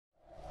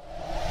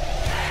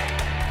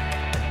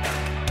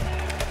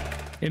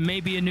It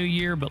may be a new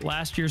year, but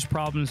last year's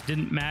problems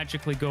didn't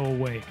magically go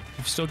away.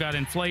 We've still got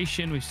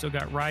inflation, we've still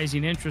got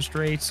rising interest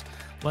rates,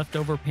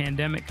 leftover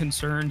pandemic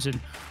concerns, and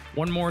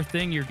one more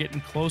thing, you're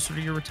getting closer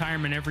to your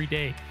retirement every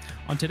day.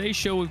 On today's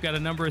show, we've got a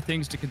number of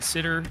things to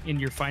consider in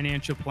your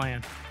financial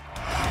plan.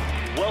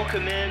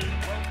 Welcome in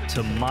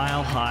to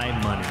Mile High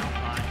Money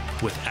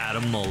with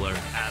Adam Moeller.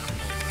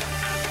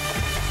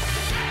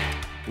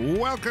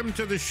 Welcome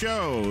to the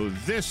show.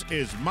 This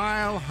is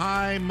Mile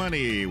High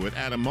Money with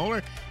Adam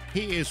Moeller.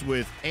 He is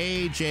with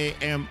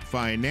AJM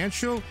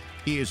Financial.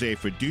 He is a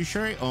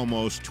fiduciary,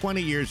 almost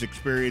 20 years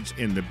experience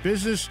in the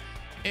business,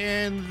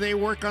 and they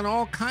work on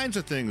all kinds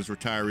of things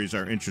retirees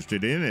are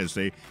interested in as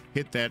they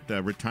hit that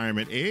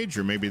retirement age,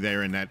 or maybe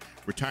they're in that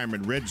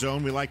retirement red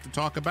zone we like to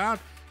talk about.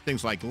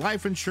 Things like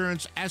life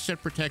insurance,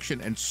 asset protection,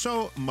 and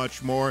so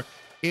much more.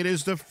 It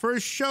is the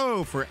first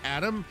show for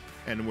Adam,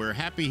 and we're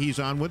happy he's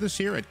on with us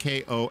here at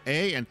KOA.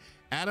 And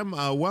Adam,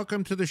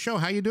 welcome to the show.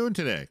 How you doing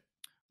today?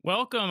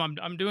 Welcome.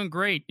 I'm doing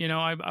great. You know,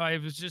 I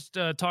was just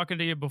talking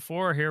to you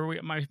before here.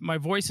 My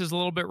voice is a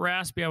little bit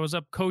raspy. I was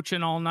up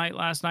coaching all night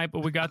last night,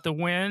 but we got the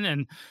win,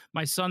 and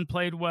my son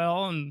played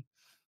well, and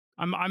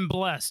I'm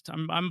blessed.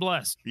 I'm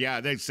blessed. Yeah,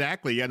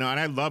 exactly. You know, and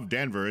I love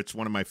Denver. It's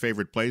one of my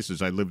favorite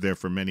places. I lived there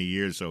for many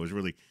years, so I was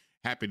really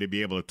happy to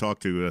be able to talk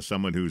to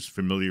someone who's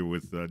familiar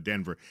with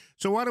Denver.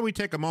 So why don't we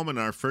take a moment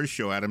in our first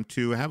show, Adam,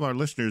 to have our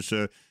listeners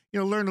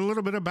learn a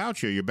little bit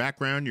about you, your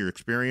background, your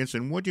experience,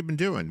 and what you've been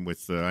doing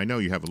with, I know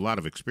you have a lot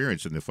of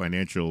experience in the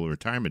financial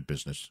retirement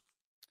business.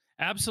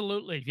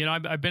 Absolutely. You know,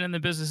 I've been in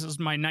the business. This is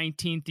my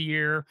 19th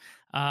year.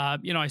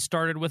 I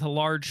started with a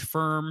large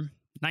firm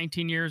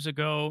 19 years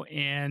ago.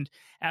 And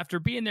after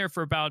being there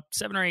for about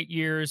 7 or 8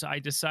 years, I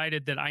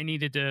decided that I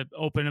needed to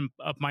open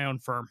up my own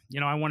firm.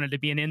 You know, I wanted to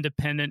be an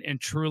independent and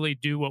truly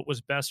do what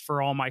was best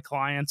for all my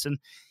clients. And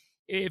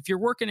if you're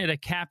working at a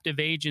captive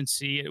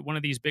agency at one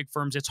of these big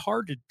firms, it's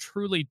hard to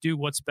truly do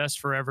what's best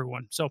for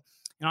everyone. So,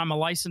 I'm a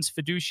licensed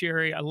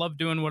fiduciary. I love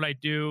doing what I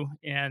do,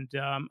 and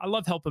I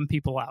love helping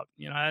people out.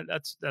 You know,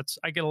 that's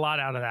I get a lot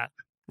out of that.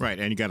 Right,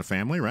 and you got a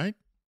family, right?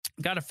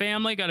 Got a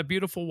family, got a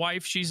beautiful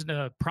wife. She's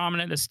a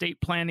prominent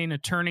estate planning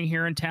attorney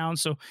here in town.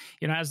 So,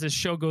 as this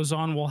show goes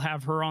on, we'll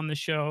have her on the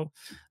show.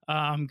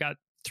 Got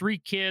 3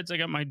 kids. I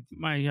got my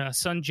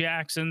son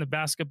Jackson, the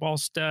basketball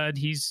stud.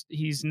 He's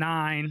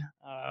 9.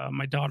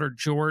 My daughter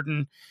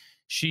Jordan,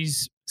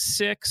 she's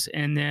 6,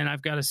 and then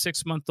I've got a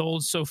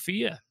 6-month-old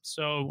Sophia.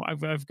 So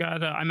I've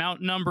got I'm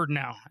outnumbered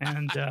now,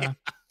 and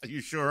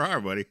you sure are,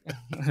 buddy.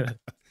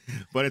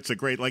 But it's a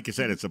great, like you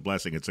said, it's a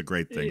blessing. It's a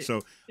great thing.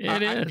 So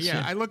it is.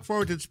 I look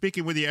forward to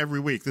speaking with you every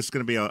week. This is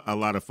going to be a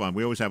lot of fun.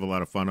 We always have a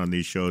lot of fun on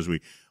these shows.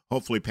 We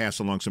hopefully pass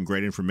along some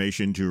great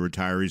information to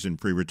retirees and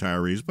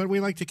pre-retirees, but we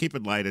like to keep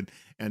it light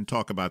and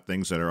talk about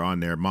things that are on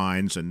their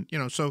minds. And,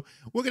 so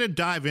we're going to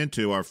dive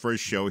into our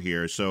first show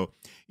here. So,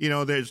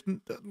 there's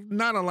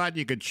not a lot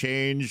you could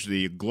change,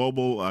 the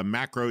global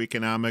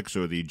macroeconomics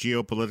or the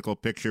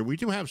geopolitical picture. We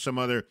do have some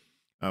other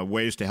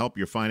ways to help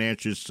your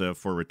finances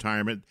for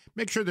retirement.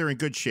 Make sure they're in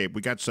good shape.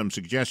 We got some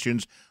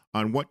suggestions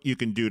on what you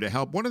can do to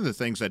help. One of the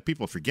things that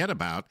people forget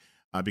about,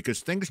 because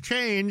things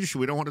change,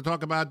 we don't want to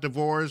talk about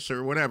divorce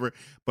or whatever,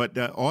 but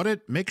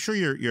audit, make sure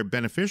your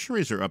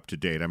beneficiaries are up to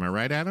date. Am I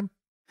right, Adam?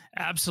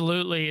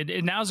 Absolutely.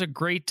 And now's a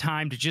great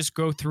time to just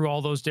go through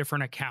all those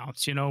different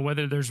accounts,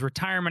 whether there's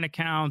retirement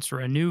accounts or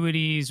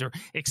annuities, or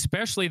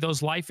especially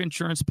those life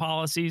insurance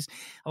policies.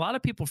 A lot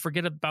of people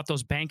forget about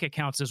those bank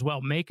accounts as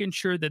well, making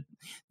sure that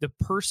the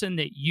person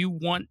that you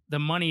want the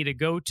money to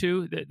go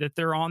to, that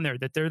they're on there,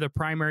 that they're the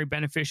primary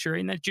beneficiary,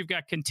 and that you've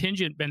got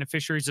contingent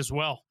beneficiaries as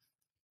well.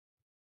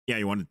 Yeah,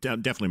 you want to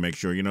definitely make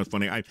sure. It's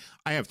funny. I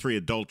have 3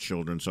 adult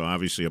children, so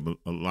obviously I'm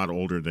a lot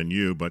older than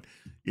you. But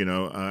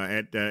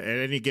at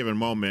any given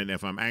moment,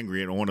 if I'm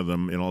angry at one of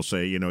them, I'll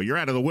say, you're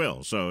out of the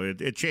will. So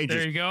it changes.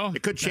 There you go.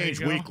 It could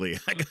change weekly.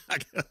 I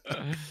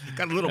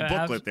got a little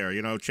booklet there.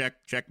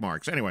 Check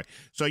marks. Anyway,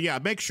 so yeah,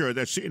 make sure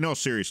that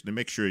seriously,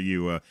 make sure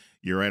you're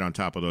right on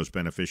top of those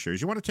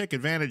beneficiaries. You want to take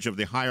advantage of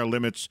the higher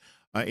limits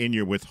in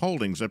your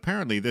withholdings.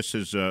 Apparently, this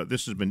has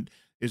been.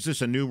 Is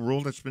this a new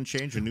rule that's been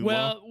changed? A new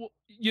law?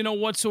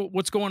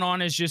 What's going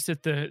on is just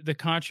that the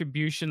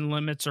contribution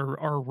limits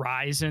are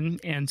rising.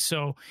 And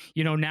so,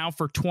 now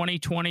for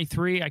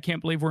 2023, I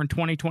can't believe we're in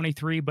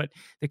 2023, but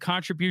the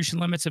contribution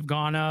limits have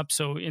gone up.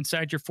 So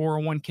inside your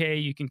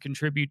 401k, you can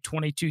contribute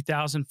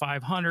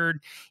 $22,500.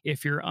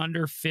 If you're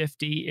under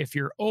 50, if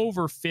you're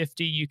over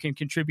 50, you can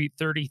contribute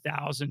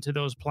 $30,000 to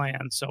those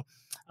plans. So,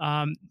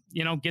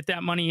 get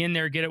that money in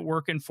there, get it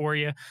working for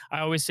you. I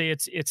always say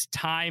it's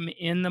time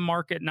in the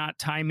market, not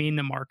timing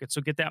the market.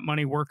 So get that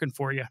money working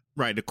for you.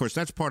 Right. Of course,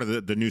 that's part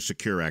of the new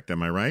Secure Act.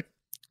 Am I right?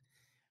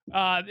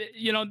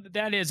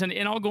 That is, and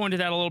I'll go into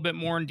that a little bit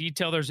more in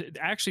detail. There's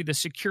actually the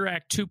Secure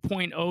Act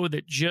 2.0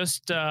 that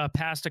just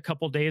passed a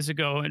couple days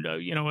ago, and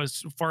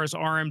as far as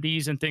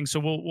RMDs and things. So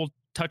we'll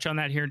touch on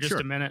that here in just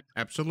a minute.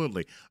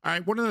 Absolutely. All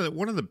right. One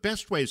of the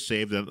best ways to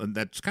save, and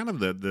that's kind of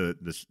the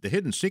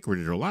hidden secret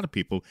to a lot of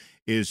people,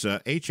 is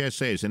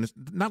HSAs, and it's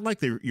not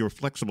like your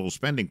flexible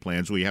spending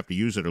plans where you have to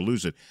use it or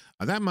lose it.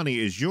 That money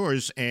is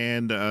yours,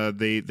 and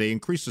they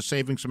increased the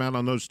savings amount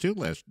on those too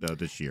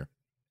this year.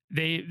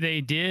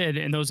 They did,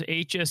 and those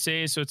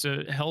HSAs, so it's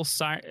a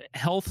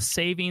health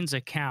savings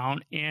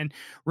account, and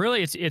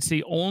really it's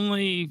the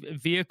only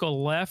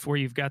vehicle left where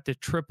you've got the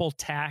triple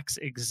tax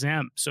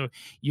exempt. So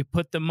you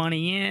put the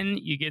money in,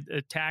 you get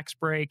a tax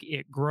break,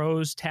 it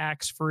grows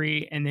tax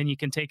free, and then you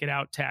can take it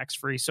out tax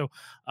free. So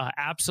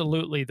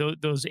absolutely,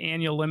 those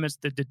annual limits,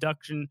 the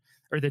deduction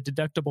or the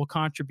deductible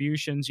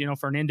contributions,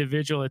 for an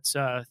individual, it's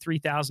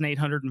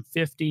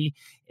 $3,850,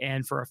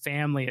 and for a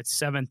family, it's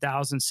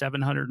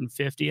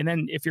 $7,750. And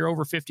then if you're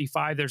over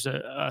 55, there's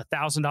a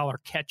 $1,000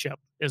 catch up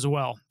as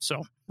well.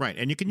 So right,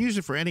 and you can use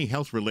it for any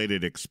health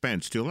related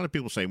expense too. A lot of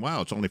people say,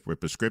 "Wow, it's only for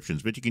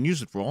prescriptions," but you can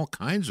use it for all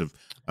kinds of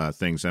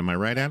things. Am I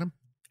right, Adam?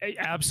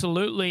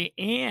 Absolutely.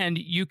 And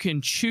you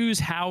can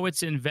choose how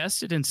it's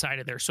invested inside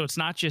of there. So it's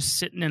not just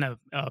sitting in a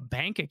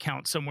bank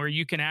account somewhere.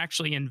 You can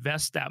actually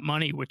invest that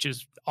money, which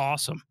is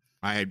awesome.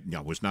 I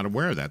was not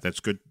aware of that. That's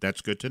good.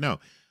 That's good to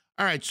know.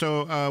 All right.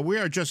 So we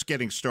are just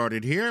getting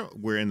started here.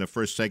 We're in the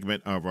first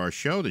segment of our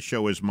show. The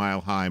show is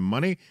Mile High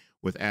Money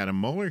with Adam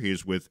Moeller.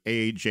 He's with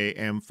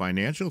AJM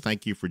Financial.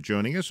 Thank you for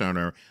joining us on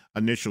our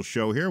initial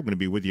show here. We're going to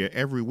be with you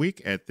every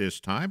week at this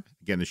time.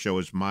 Again, the show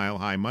is Mile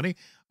High Money.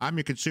 I'm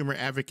your consumer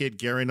advocate,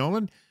 Gary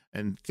Nolan,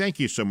 and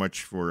thank you so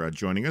much for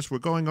joining us. We're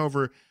going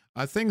over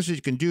things that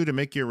you can do to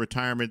make your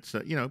retirement,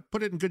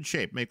 put it in good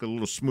shape, make it a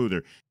little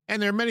smoother.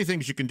 And there are many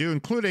things you can do,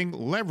 including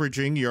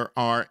leveraging your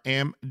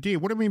RMD.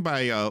 What do you mean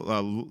by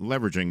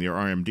leveraging your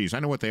RMDs? I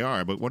know what they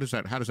are, but what is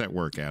that? How does that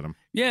work, Adam?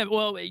 Yeah,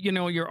 well,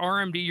 your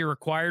RMD, your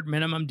required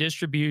minimum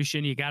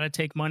distribution, you got to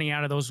take money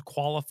out of those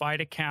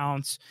qualified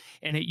accounts.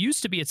 And it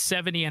used to be at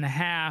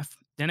 70.5.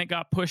 Then it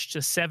got pushed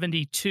to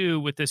 72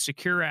 with the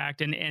Secure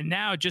Act. And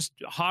now, just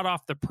hot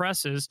off the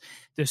presses,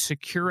 the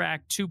Secure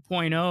Act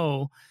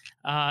 2.0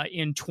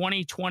 in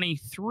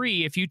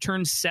 2023, if you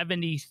turn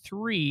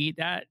 73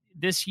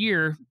 this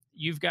year,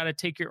 you've got to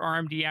take your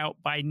RMD out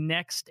by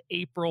next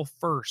April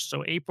 1st.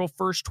 So April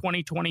 1st,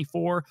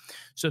 2024.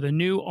 So the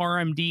new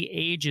RMD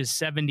age is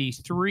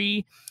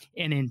 73.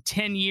 And in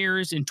 10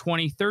 years, in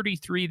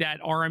 2033,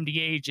 that RMD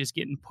age is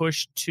getting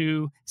pushed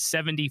to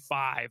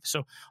 75.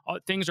 So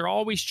things are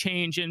always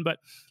changing. But,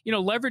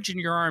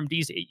 leveraging your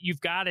RMDs,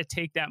 you've got to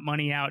take that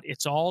money out.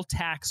 It's all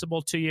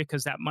taxable to you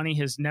because that money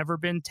has never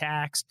been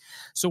taxed.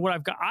 So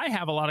I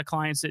have a lot of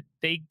clients that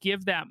they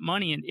give that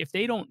money. And if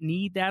they don't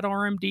need that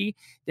RMD,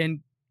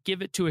 then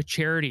give it to a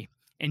charity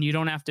and you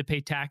don't have to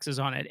pay taxes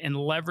on it, and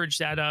leverage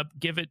that up,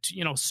 give it,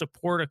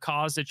 support a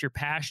cause that you're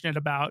passionate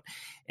about.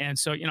 And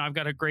so, I've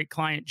got a great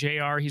client,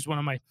 JR. He's one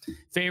of my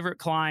favorite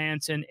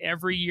clients. And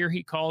every year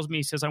he calls me,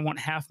 he says, I want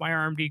half my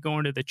RMD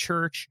going to the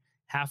church,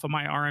 half of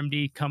my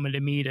RMD coming to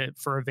me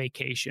for a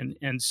vacation.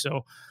 And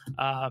so,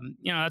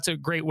 that's a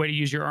great way to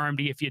use your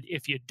RMD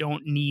if you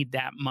don't need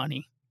that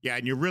money. Yeah.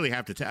 And you really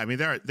have to,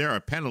 there are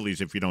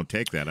penalties if you don't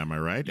take that. Am I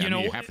right?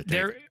 You have to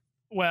take it.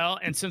 Well,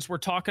 and since we're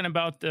talking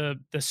about the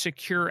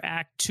Secure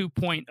Act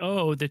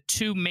 2.0, the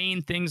two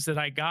main things that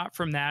I got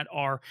from that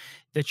are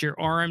that your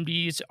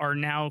RMDs are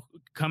now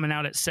coming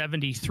out at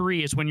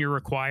 73 is when you're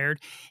required.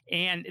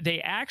 And they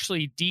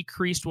actually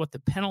decreased what the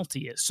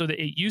penalty is. So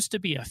that it used to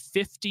be a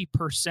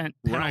 50%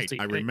 penalty. Right.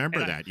 I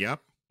remember that. Yep.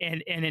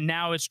 And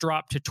now it's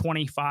dropped to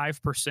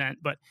 25%,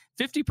 but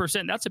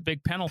 50%, that's a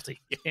big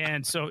penalty.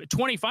 And so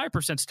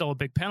 25% is still a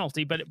big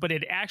penalty, but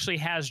it actually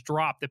has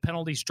dropped. The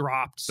penalty's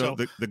dropped. So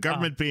the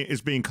government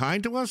is being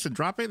kind to us and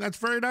dropping? That's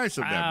very nice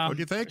of them. What do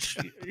you think?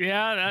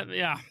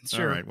 Yeah,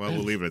 sure. All right, well,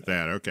 we'll leave it at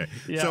that. Okay.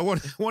 Yeah. So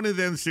one of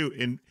them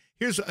too,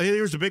 here's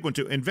a big one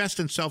too,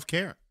 invest in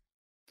self-care.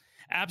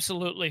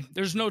 Absolutely.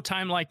 There's no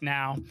time like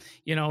now,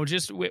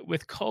 just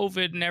with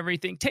COVID and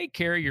everything, take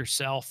care of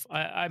yourself.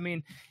 I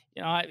mean,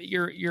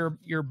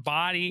 your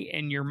body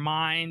and your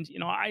mind.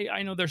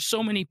 I know there's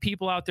so many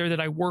people out there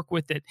that I work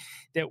with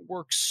that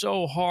work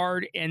so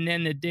hard, and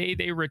then the day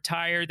they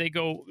retire, they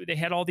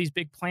had all these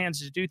big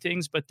plans to do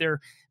things, but they're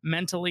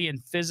mentally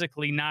and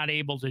physically not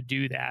able to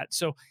do that.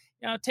 So,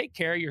 take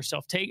care of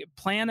yourself.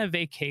 Plan a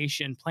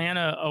vacation, plan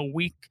a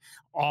week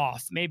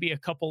off, maybe a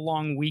couple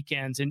long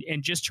weekends, and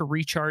just to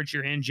recharge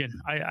your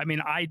engine.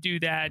 I do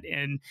that,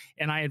 and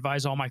I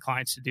advise all my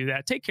clients to do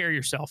that. Take care of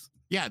yourself.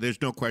 Yeah,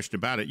 there's no question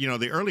about it.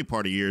 The early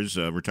part of years,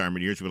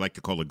 retirement years, we like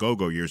to call the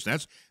go-go years.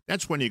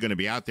 That's when you're going to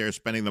be out there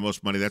spending the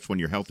most money. That's when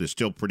your health is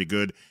still pretty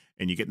good,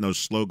 and you get in those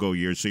slow-go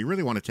years. So you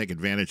really want to take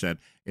advantage of that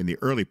in the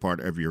early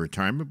part of your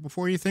retirement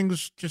before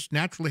things just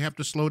naturally have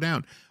to slow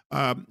down.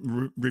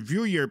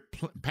 Review your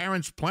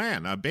parents'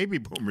 plan, baby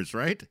boomers,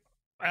 right?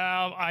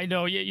 I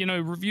know,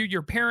 review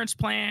your parents'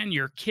 plan,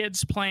 your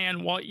kids'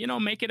 plan. Well,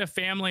 make it a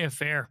family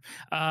affair.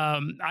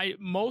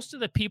 Most of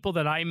the people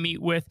that I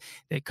meet with,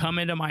 they come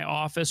into my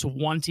office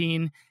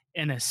wanting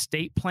an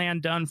estate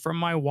plan done from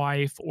my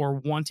wife or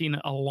wanting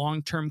a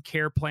long-term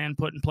care plan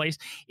put in place.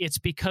 It's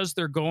because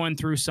they're going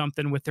through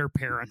something with their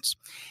parents.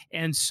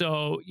 And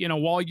so,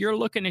 while you're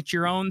looking at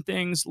your own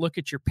things, look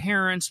at your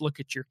parents, look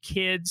at your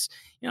kids,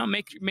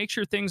 make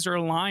sure things are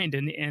aligned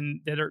and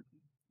that are,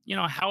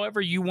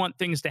 however you want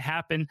things to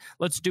happen,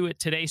 let's do it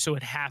today so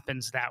it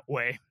happens that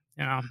way.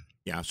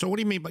 Yeah. So what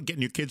do you mean by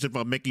getting your kids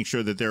involved, making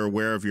sure that they're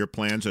aware of your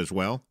plans as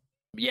well?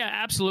 Yeah,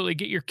 absolutely.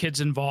 Get your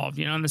kids involved.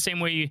 In the same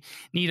way you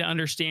need to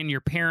understand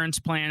your parents'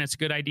 plan, it's a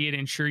good idea to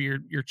ensure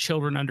your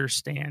children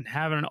understand.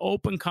 Having an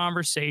open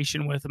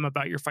conversation with them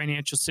about your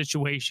financial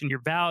situation, your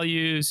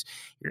values,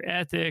 your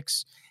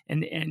ethics,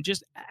 and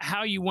just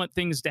how you want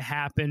things to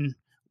happen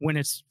when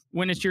it's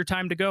your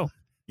time to go.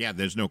 Yeah,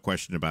 there's no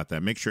question about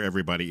that. Make sure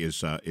everybody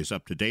is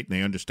up to date and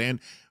they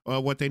understand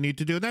what they need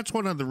to do. That's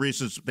one of the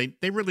reasons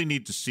they really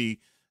need to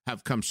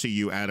come see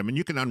you, Adam, and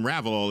you can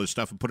unravel all this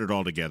stuff and put it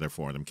all together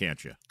for them,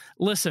 can't you?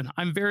 Listen,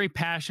 I'm very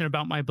passionate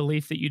about my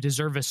belief that you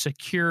deserve a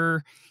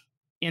secure,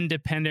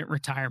 independent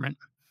retirement.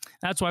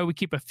 That's why we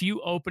keep a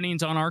few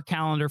openings on our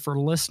calendar for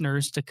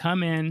listeners to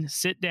come in,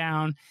 sit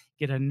down,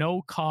 get a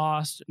no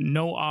cost,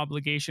 no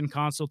obligation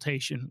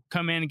consultation.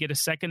 Come in and get a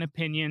second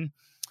opinion.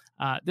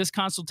 This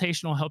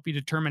consultation will help you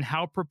determine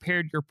how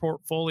prepared your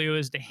portfolio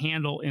is to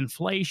handle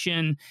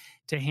inflation,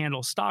 to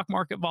handle stock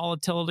market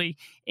volatility,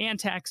 and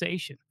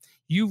taxation.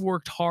 You've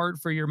worked hard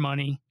for your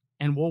money,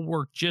 and we'll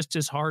work just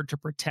as hard to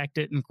protect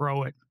it and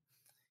grow it.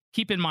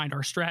 Keep in mind,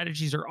 our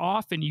strategies are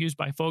often used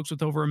by folks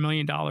with over $1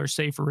 million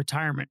saved for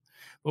retirement,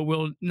 but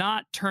will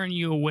not turn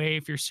you away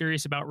if you're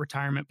serious about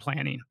retirement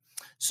planning.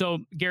 So,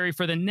 Gary,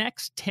 for the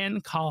next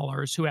 10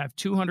 callers who have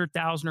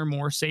 $200,000 or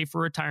more saved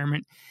for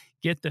retirement,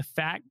 get the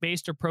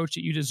fact-based approach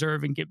that you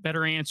deserve and get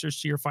better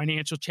answers to your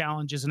financial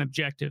challenges and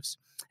objectives.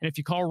 And if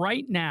you call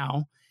right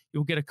now,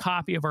 you'll get a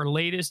copy of our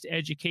latest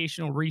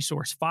educational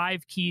resource,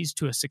 5 Keys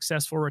to a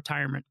Successful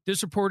Retirement.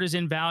 This report is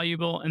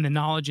invaluable, and the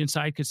knowledge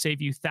inside could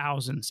save you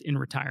thousands in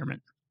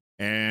retirement.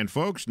 And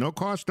folks, no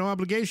cost, no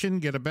obligation.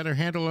 Get a better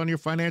handle on your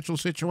financial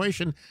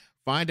situation.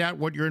 Find out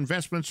what your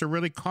investments are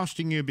really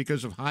costing you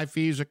because of high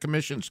fees or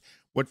commissions,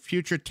 what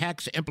future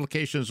tax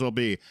implications will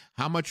be,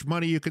 how much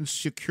money you can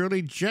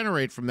securely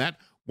generate from that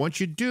once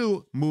you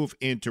do move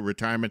into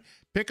retirement.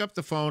 Pick up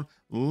the phone.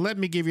 Let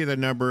me give you the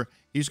number.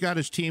 He's got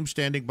his team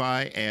standing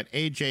by at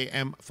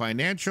AJM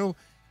Financial,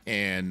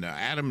 and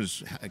Adam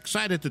is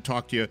excited to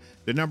talk to you.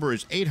 The number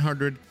is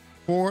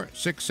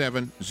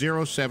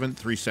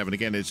 800-467-0737.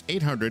 Again, it's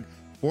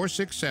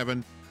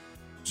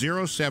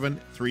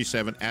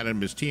 800-467-0737. Adam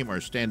and his team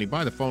are standing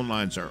by. The phone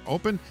lines are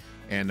open,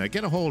 and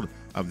get a hold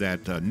of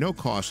that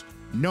no-cost,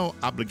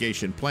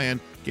 no-obligation plan.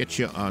 Get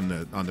you on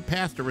the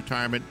path to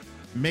retirement.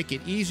 Make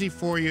it easy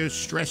for you,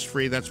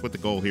 stress-free. That's what the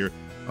goal here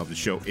of the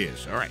show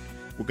is. All right,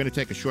 we're going to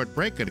take a short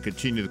break. Going to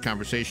continue the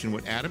conversation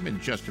with Adam in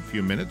just a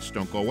few minutes.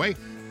 Don't go away.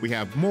 We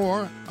have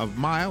more of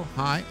Mile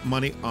High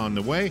Money on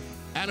the way.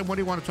 Adam, what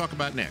do you want to talk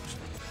about next?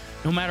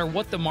 No matter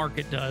what the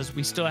market does,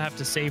 we still have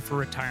to save for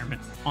retirement.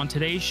 On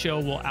today's show,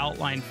 we'll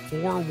outline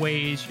 4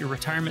 ways your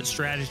retirement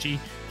strategy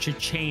should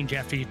change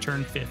after you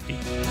turn 50.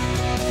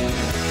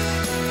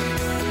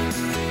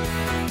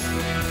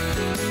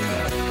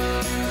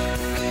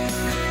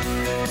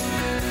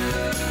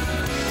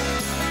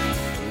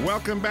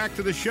 Welcome back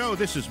to the show.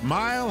 This is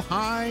Mile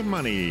High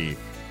Money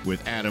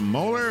with Adam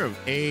Moeller of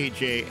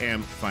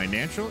AJM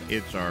Financial.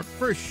 It's our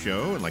first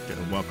show. I'd like to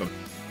welcome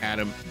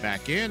Adam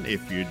back in.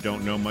 If you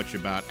don't know much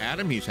about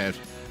Adam, he has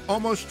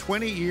almost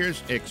 20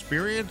 years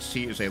experience.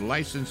 He is a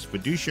licensed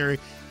fiduciary,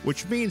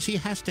 which means he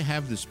has to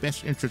have the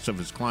best interests of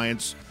his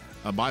clients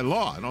by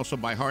law and also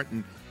by heart.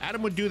 And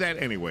Adam would do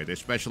that anyway. They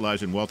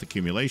specialize in wealth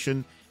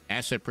accumulation,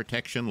 asset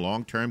protection,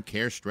 long-term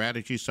care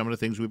strategies, some of the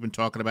things we've been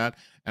talking about,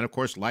 and, of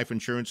course, life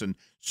insurance and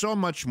so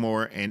much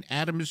more. And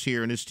Adam is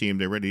here and his team.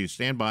 They're ready to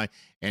stand by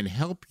and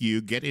help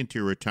you get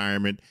into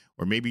retirement,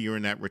 or maybe you're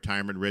in that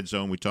retirement red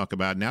zone we talk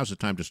about. Now's the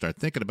time to start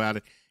thinking about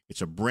it.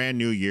 It's a brand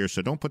new year,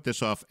 so don't put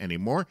this off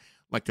anymore.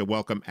 I'd like to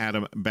welcome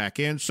Adam back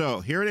in. So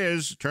here it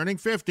is, turning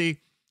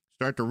 50.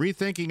 Start to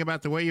rethinking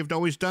about the way you've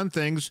always done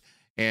things.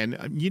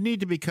 And you need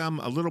to become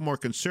a little more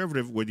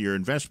conservative with your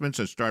investments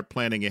and start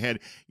planning ahead.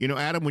 You know,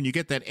 Adam, when you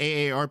get that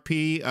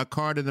AARP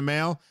card in the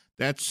mail,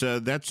 that's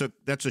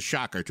a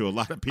shocker to a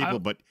lot of people.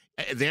 But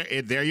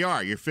there you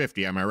are. You're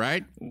 50. Am I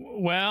right?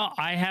 Well,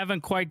 I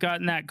haven't quite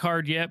gotten that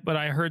card yet, but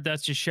I heard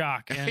that's a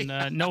shock,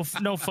 and no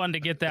fun to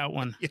get that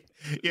one. Yeah,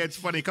 it's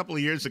funny. A couple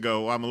of years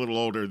ago, I'm a little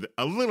older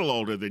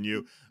than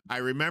you. I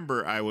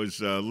remember I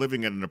was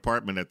living in an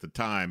apartment at the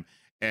time,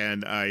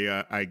 and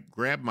I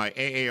grabbed my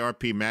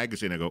AARP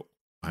magazine. I go,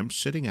 I'm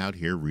sitting out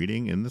here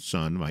reading in the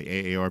sun my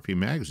AARP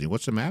magazine.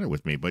 What's the matter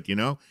with me? But,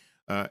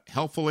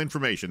 helpful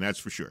information, that's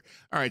for sure.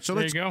 All right, so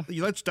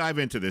let's dive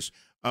into this.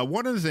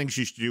 One of the things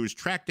you should do is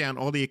track down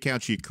all the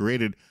accounts you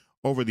created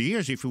over the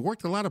years, if you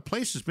worked a lot of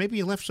places, maybe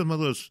you left some of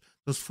those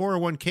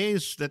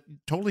 401ks that you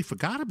totally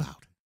forgot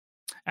about.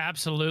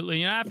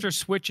 Absolutely. After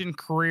switching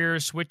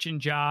careers, switching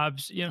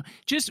jobs,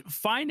 just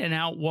finding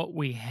out what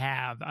we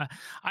have.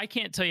 I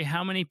can't tell you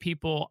how many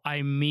people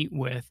I meet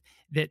with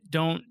that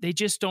they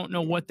just don't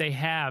know what they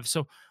have.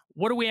 So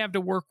what do we have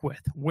to work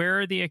with? Where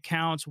are the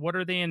accounts? What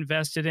are they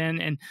invested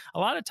in? And a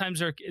lot of times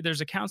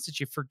there's accounts that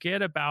you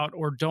forget about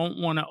or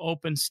don't want to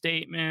open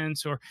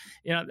statements, or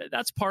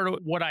that's part of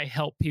what I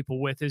help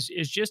people with is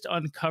just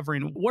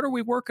uncovering what are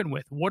we working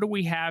with? What do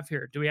we have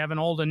here? Do we have an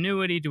old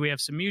annuity? Do we have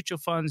some mutual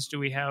funds? Do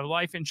we have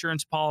life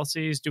insurance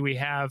policies? Do we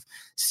have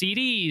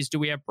CDs? Do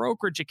we have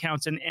brokerage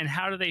accounts? And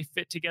how do they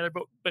fit together?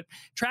 But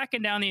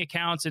tracking down the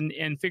accounts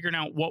and figuring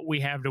out what we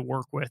have to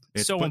work with.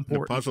 It's so putting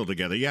important. The puzzle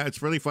together. Yeah,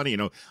 it's really funny.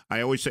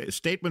 I always say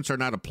statements are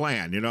not a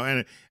plan,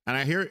 and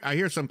I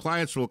hear some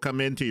clients will come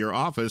into your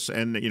office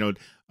and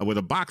with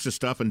a box of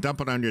stuff and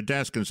dump it on your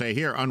desk and say,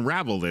 here,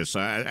 unravel this.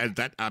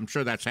 I'm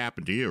sure that's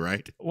happened to you,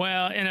 right?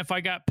 Well, and if I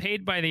got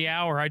paid by the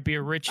hour, I'd be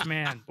a rich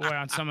man. Boy,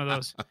 on some of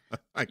those.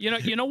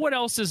 You know what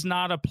else is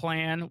not a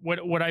plan?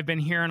 What I've been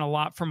hearing a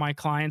lot from my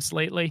clients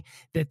lately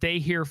that they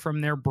hear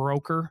from their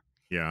broker.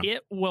 Yeah.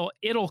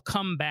 It'll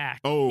come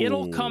back. Oh.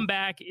 It'll come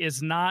back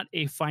is not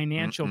a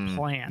financial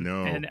plan.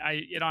 No. And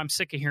I'm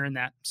sick of hearing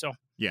that. So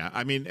yeah,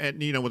 I mean, and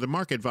with the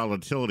market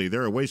volatility,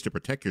 there are ways to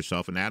protect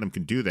yourself, and Adam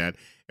can do that.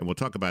 And we'll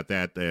talk about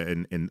that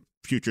in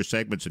future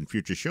segments and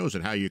future shows,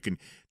 and how you can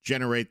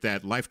generate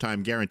that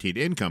lifetime guaranteed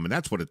income. And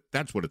that's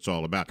what it's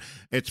all about.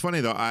 It's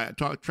funny though,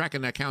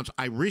 tracking accounts.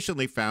 I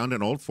recently found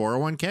an old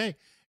 401k.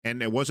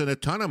 And it wasn't a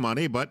ton of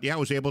money, but yeah, I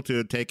was able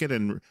to take it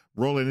and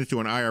roll it into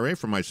an IRA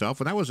for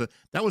myself, and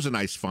that was a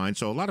nice find.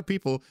 So a lot of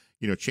people,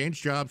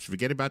 change jobs,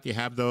 forget about you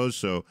have those.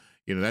 So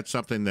that's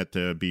something that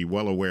to be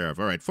well aware of.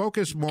 All right,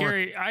 focus more.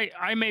 Gary,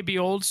 I may be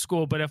old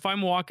school, but if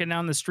I'm walking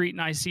down the street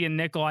and I see a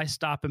nickel, I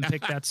stop and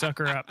pick that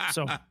sucker up.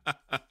 So.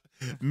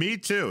 Me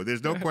too.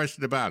 There's no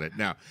question about it.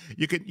 Now,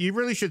 you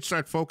really should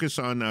start focus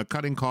on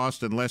cutting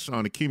costs and less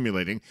on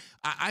accumulating.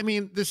 I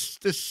mean,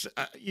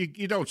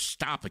 you don't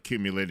stop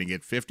accumulating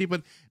at 50,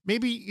 but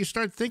maybe you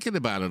start thinking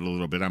about it a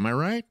little bit. Am I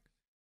right?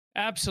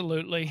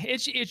 Absolutely.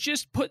 It's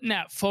just putting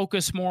that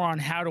focus more on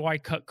how do I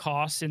cut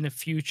costs in the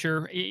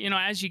future.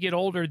 As you get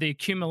older, the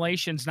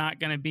accumulation's not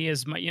going to be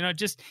as much,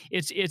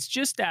 it's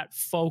just that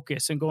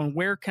focus and going,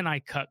 where can I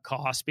cut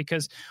costs?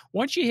 Because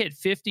once you hit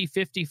 50,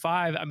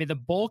 55, I mean, the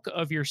bulk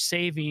of your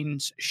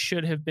savings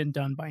should have been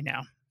done by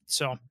now.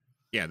 So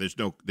yeah, there's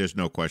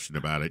no question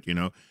about it,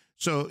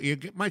 So you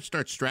might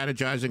start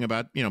strategizing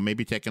about,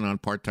 maybe taking on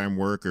part-time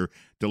work or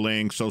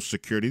delaying Social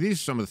Security.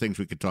 These are some of the things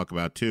we could talk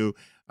about too.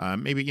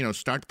 Maybe,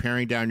 start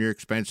paring down your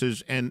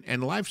expenses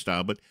and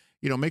lifestyle, but,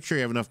 make sure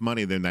you have enough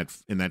money in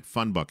that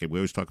fun bucket. We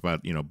always talk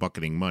about,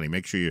 bucketing money.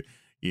 Make sure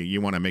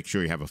you want to make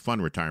sure you have a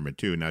fun retirement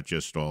too, not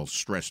just all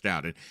stressed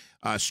out. And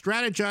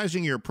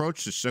strategizing your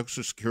approach to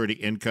Social Security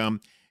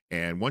income.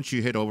 And once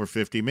you hit over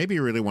 50, maybe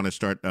you really want to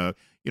start,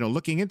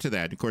 looking into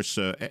that. Of course,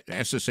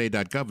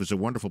 SSA.gov is a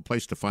wonderful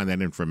place to find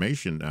that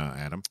information,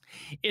 Adam.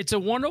 It's a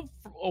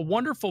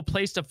wonderful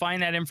place to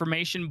find that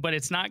information, but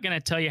it's not going to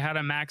tell you how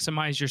to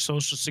maximize your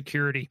Social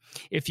Security.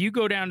 If you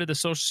go down to the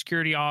Social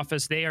Security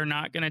office, they are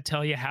not going to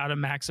tell you how to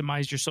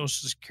maximize your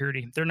Social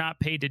Security. They're not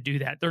paid to do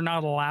that. They're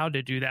not allowed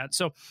to do that.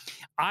 So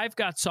I've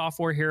got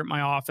software here at my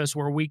office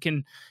where we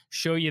can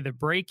show you the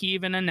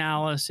break-even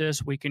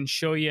analysis. We can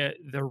show you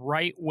the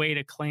right way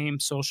to claim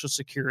Social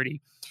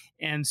Security.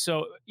 And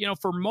so,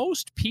 for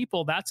most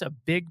people, that's a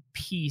big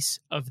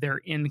piece of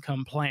their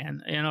income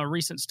plan. A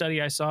recent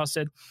study I saw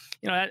said,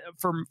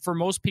 for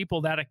most people,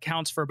 that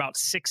accounts for about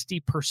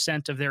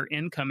 60% of their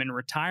income in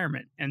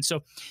retirement. And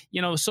so,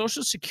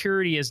 Social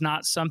Security is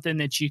not something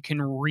that you can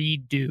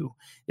redo.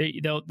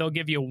 They'll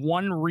give you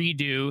one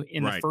redo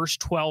in the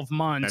first 12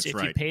 months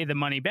if you pay the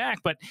money back,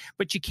 but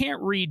you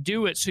can't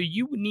redo it. So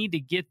you need to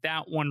get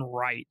that one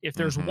right. If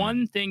there's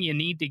one thing you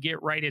need to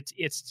get right,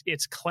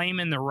 it's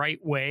claiming the right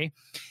way.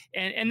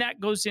 And that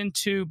goes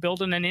into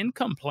building an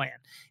income plan.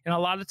 And a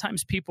lot of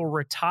times people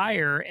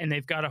retire and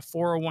they've got a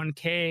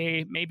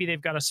 401k, maybe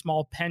they've got a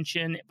small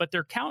pension, but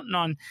they're counting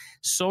on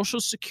Social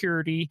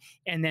Security.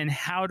 And then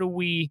how do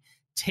we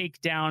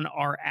take down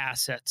our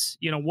assets?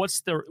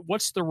 What's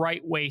the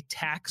right way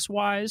tax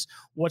wise?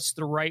 What's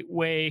the right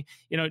way?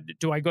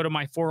 Do I go to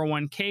my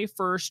 401k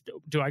first?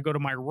 Do I go to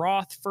my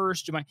Roth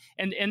first?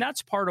 And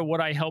that's part of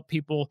what I help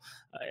people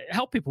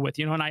with,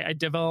 and I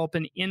develop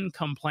an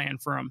income plan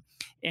for them.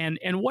 And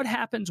what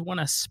happens when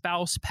a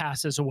spouse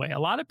passes away? A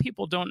lot of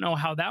people don't know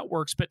how that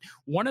works, but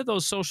one of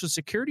those Social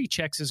Security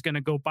checks is going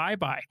to go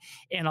bye-bye.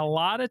 And a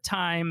lot of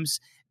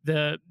times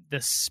the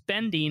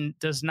spending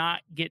does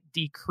not get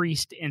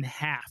decreased in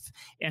half.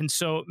 And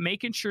so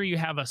making sure you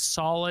have a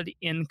solid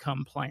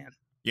income plan.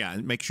 Yeah,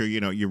 and make sure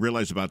you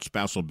realize about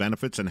spousal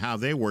benefits and how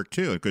they work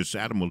too, because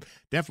Adam will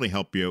definitely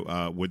help you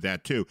with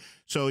that too.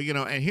 So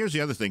and here's the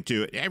other thing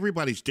too: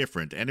 everybody's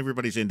different and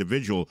everybody's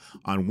individual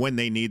on when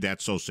they need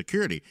that Social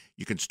Security.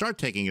 You can start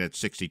taking it at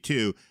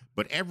 62,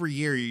 but every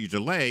year you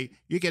delay,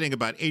 you're getting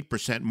about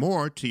 8%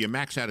 more till you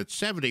max out at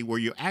 70, where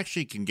you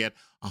actually can get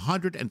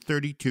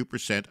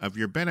 132% of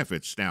your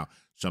benefits. Now,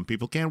 some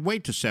people can't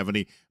wait to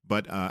 70,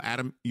 but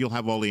Adam, you'll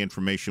have all the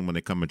information when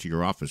they come into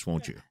your office,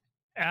 won't you?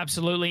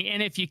 Absolutely.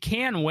 And if you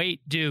can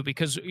wait, do,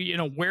 because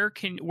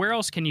where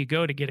else can you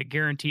go to get a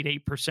guaranteed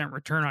 8%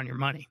 return on your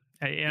money?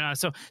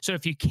 So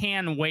if you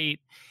can wait,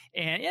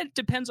 and it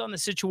depends on the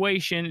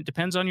situation, it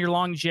depends on your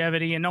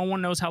longevity, and no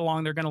one knows how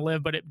long they're going to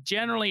live. But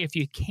generally, if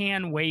you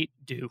can wait,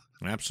 do.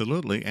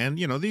 Absolutely. And,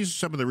 these are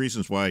some of the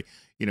reasons why,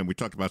 we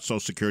talked about Social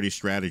Security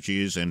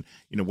strategies and,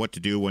 what to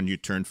do when you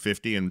turn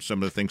 50 and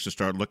some of the things to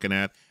start looking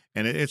at.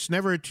 And it's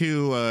never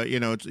too,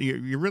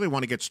 you really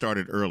want to get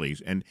started early.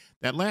 And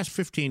that last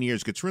 15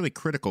 years gets really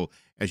critical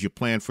as you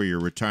plan for your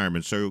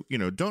retirement. So,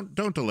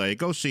 don't delay.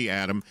 Go see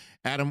Adam.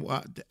 Adam,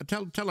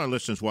 tell our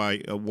listeners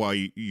why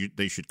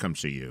they should come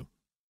see you.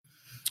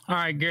 All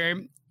right,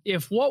 Gary.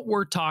 If what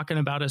we're talking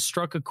about has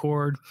struck a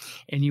chord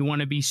and you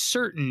want to be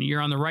certain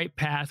you're on the right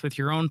path with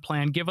your own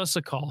plan, give us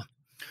a call.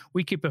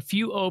 We keep a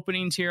few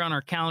openings here on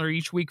our calendar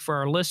each week for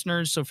our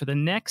listeners. So for the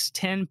next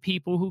 10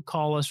 people who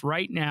call us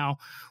right now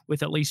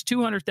with at least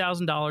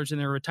 $200,000 in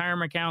their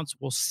retirement accounts,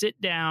 we'll sit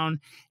down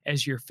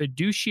as your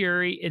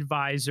fiduciary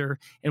advisor,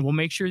 and we'll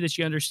make sure that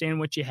you understand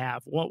what you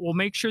have. We'll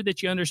make sure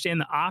that you understand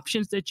the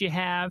options that you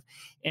have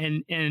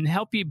and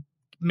help you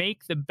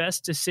make the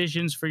best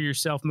decisions for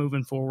yourself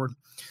moving forward.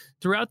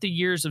 Throughout the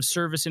years of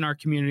service in our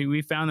community,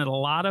 we found that a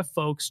lot of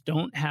folks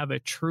don't have a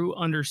true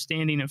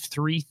understanding of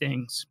three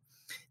things.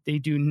 They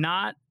do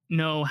not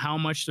know how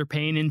much they're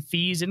paying in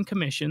fees and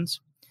commissions.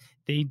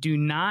 They do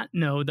not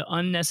know the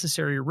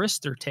unnecessary risks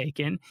they're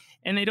taking,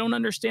 and they don't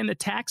understand the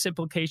tax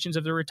implications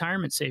of their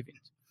retirement savings.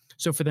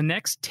 So for the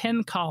next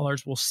 10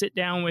 callers, we'll sit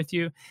down with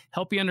you,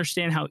 help you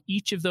understand how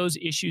each of those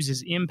issues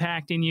is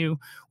impacting you.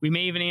 We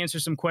may even answer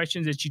some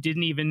questions that you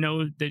didn't even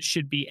know that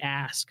should be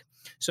asked.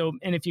 So,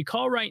 and if you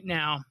call right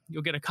now,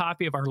 you'll get a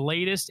copy of our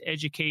latest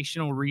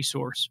educational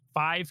resource,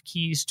 5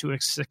 Keys to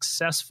a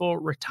Successful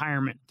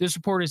Retirement. This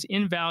report is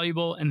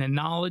invaluable, and the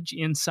knowledge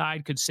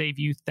inside could save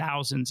you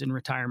thousands in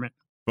retirement.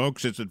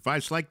 Folks, it's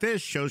advice like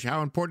this shows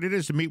how important it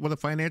is to meet with a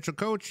financial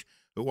coach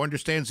who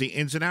understands the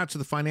ins and outs of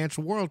the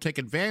financial world. Take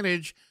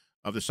advantage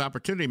of this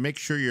opportunity. Make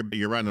sure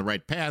you're on the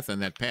right path,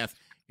 and that path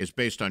is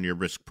based on your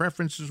risk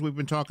preferences we've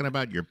been talking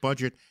about, your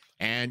budget,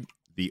 and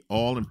the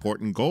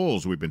all-important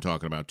goals we've been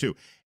talking about, too.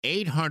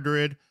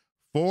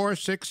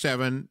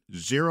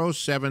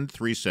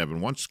 800-467-0737.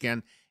 Once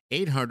again,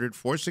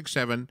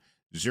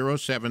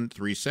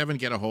 800-467-0737.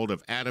 Get a hold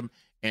of Adam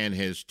and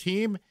his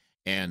team,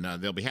 and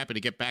they'll be happy to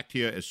get back to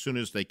you as soon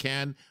as they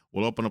can.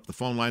 We'll open up the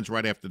phone lines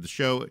right after the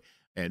show.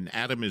 And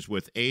Adam is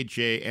with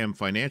AJM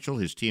Financial.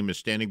 His team is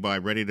standing by,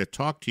 ready to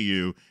talk to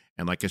you.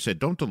 And like I said,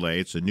 don't delay.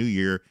 It's a new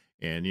year.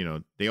 And,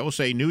 they all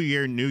say new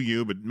year, new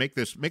you, but make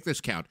this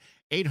count.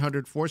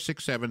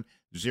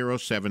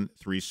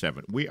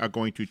 800-467-0737. We are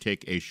going to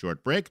take a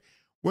short break.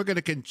 We're going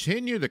to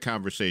continue the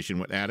conversation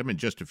with Adam in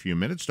just a few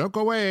minutes. Don't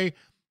go away.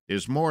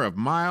 There's more of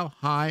Mile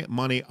High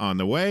Money on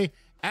the way.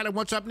 Adam,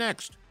 what's up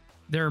next?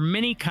 There are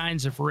many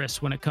kinds of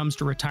risks when it comes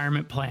to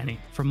retirement planning,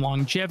 from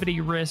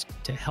longevity risk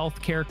to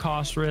healthcare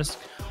cost risk.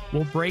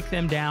 We'll break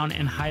them down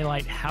and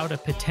highlight how to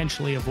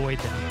potentially avoid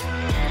them.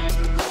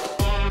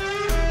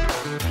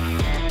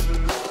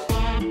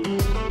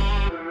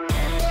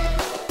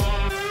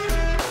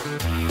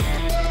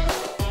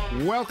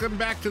 Welcome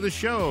back to the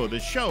show. The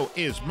show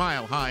is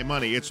Mile High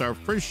Money. It's our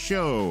first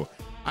show.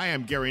 I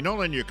am Gary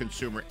Nolan, your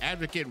consumer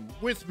advocate.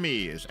 With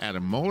me is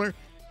Adam Moeller.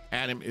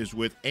 Adam is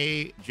with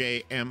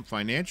AJM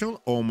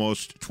Financial,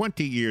 almost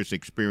 20 years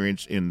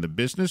experience in the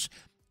business.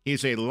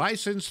 He's a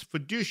licensed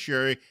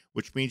fiduciary,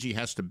 which means he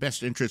has the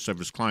best interests of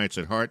his clients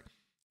at heart,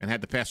 and had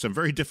to pass some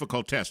very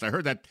difficult tests. I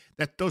heard that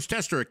those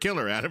tests are a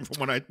killer, Adam, from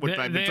what I've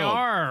been told.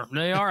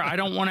 They are. I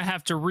don't want to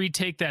have to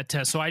retake that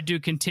test, so I do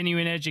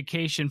continuing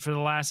education for the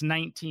last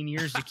 19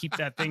 years to keep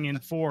that thing in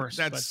force.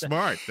 That's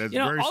smart. That's very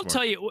smart. I'll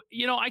tell you,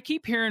 I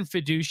keep hearing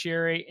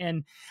fiduciary,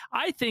 and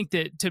I think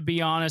that, to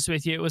be honest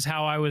with you, it was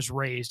how I was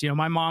raised.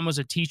 My mom was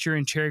a teacher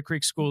in Cherry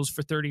Creek schools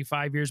for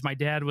 35 years. My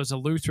dad was a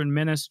Lutheran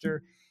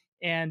minister.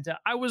 And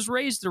I was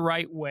raised the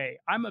right way.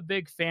 I'm a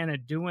big fan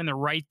of doing the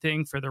right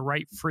thing for the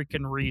right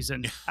freaking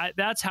reason.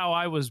 That's how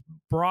I was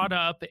brought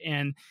up,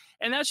 and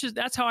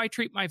that's how I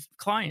treat my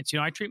clients.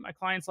 I treat my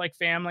clients like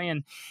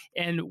family.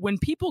 And when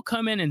people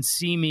come in and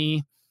see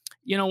me,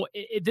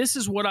 this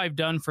is what I've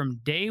done from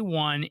day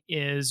one.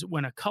 Is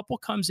when a couple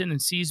comes in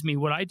and sees me,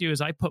 what I do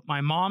is I put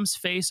my mom's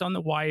face on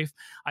the wife,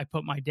 I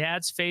put my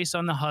dad's face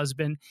on the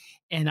husband,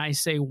 and I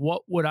say,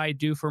 what would I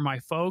do for my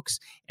folks?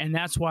 And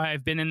that's why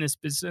I've been in this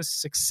business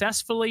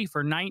successfully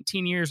for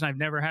 19 years, and I've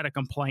never had a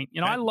complaint.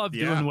 I love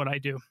doing what I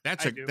do.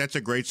 That's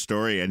a great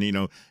story. And,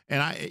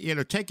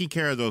 taking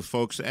care of those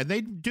folks, and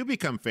they do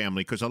become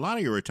family, because a lot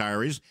of your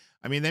retirees,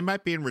 I mean, they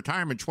might be in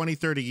retirement 20,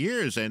 30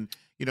 years, and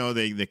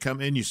they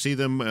come in, you see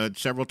them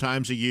several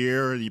times a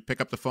year, you pick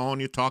up the phone,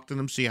 you talk to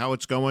them, see how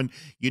it's going,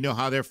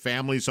 how their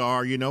families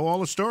are, all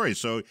the stories.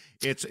 So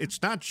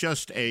it's not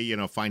just a,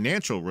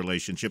 financial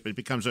relationship. It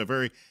becomes a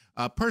very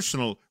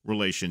personal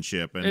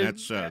relationship. And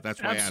that's why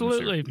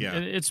absolutely. Yeah.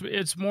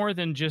 It's more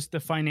than just the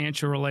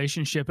financial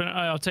relationship. And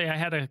I'll tell you, I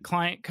had a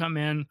client come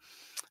in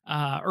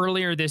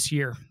earlier this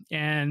year,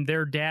 and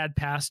their dad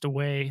passed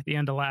away at the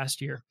end of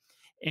last year.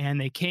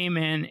 And they came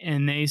in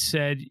and they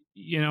said,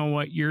 you know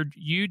what,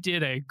 you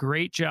did a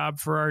great job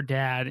for our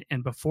dad.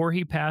 And before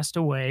he passed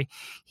away,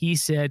 he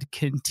said,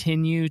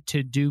 continue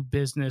to do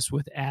business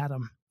with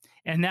Adam.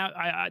 And that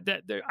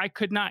I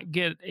could not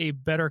get a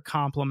better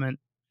compliment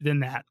than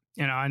that.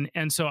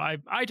 And so I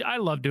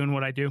love doing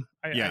what I do.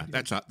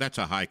 That's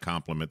a high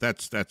compliment.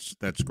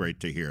 That's great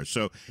to hear.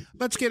 So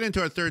let's get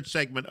into our third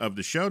segment of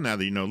the show now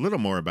that you know a little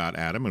more about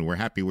Adam, and we're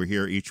happy we're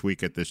here each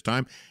week at this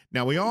time.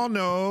 Now, we all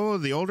know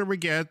the older we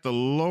get, the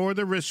lower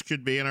the risk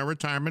should be in our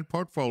retirement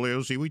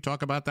portfolios. We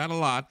talk about that a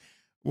lot.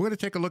 We're going to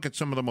take a look at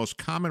some of the most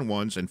common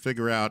ones and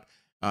figure out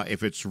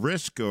if it's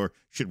risk or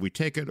should we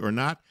take it or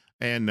not.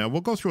 And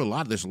we'll go through a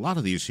lot. There's a lot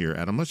of these here,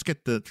 Adam. Let's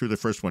get through the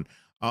first one.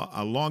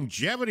 A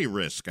longevity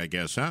risk, I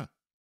guess, huh?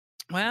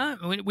 Well,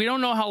 we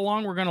don't know how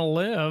long we're going to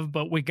live,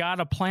 but we got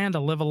a plan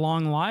to live a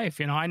long life.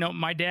 I know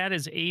my dad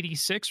is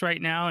 86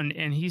 right now,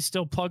 and he's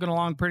still plugging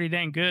along pretty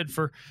dang good.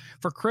 For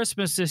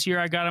Christmas this year,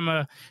 I got him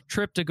a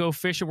trip to go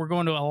fishing. We're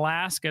going to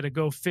Alaska to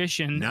go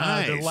fishing.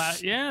 Nice.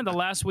 The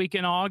last week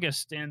in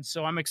August, and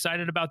so I'm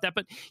excited about that.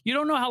 But you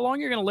don't know how long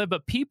you're going to live,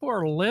 but people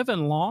are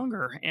living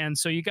longer, and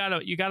so you got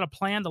to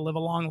plan to live a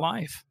long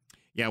life.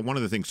 Yeah, one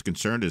of the things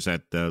concerned is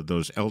that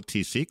those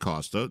LTC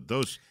costs,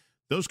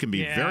 those can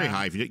be very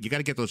high. You got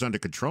to get those under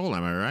control.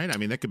 Am I right? I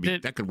mean, that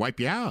could wipe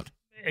you out.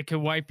 It could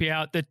wipe you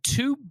out. The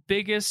two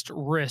biggest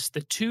risks,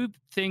 the two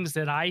things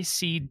that I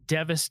see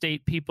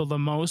devastate people the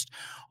most,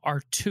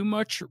 are too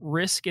much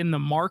risk in the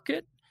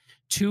market,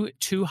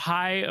 too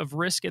high of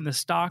risk in the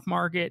stock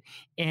market,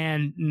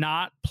 and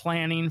not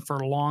planning for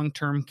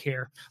long-term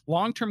care.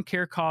 Long-term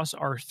care costs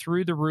are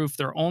through the roof.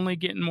 They're only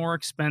getting more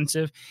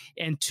expensive.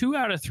 And 2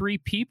 out of 3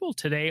 people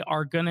today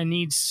are going to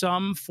need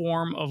some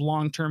form of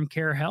long-term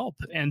care help.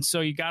 And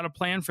so you got to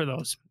plan for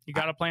those. You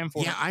got to plan for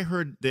it. Yeah, I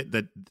heard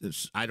that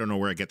I don't know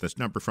where I get this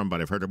number from, but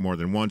I've heard it more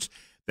than once,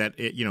 that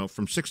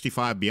from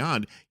 65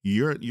 beyond,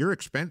 your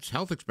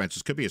health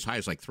expenses could be as high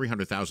as like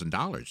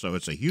 $300,000. So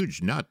it's a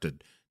huge nut to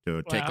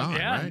take on,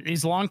 right?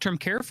 These long-term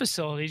care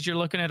facilities, you're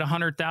looking at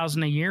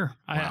 $100,000 a year.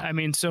 Wow. I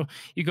mean, so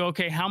you go,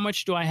 okay, how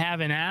much do I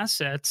have in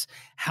assets?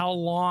 How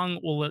long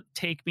will it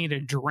take me to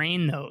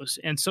drain those?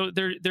 And so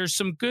there's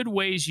some good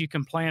ways you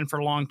can plan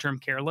for long-term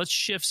care. Let's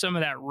shift some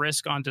of that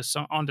risk onto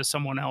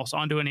someone else,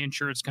 onto an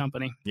insurance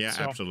company. Yeah,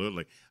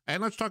 absolutely.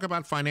 And let's talk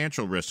about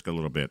financial risk a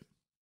little bit.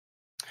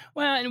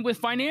 Well, and with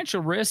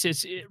financial risk,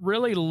 it's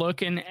really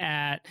looking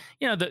at,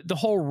 the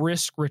whole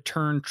risk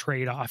return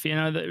trade-off.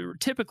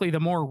 Typically the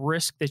more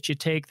risk that you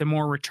take, the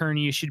more return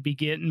you should be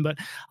getting. But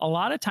a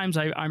lot of times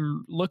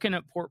I'm looking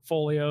at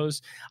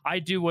portfolios. I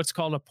do what's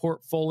called a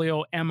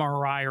portfolio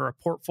MRI or a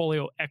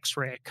portfolio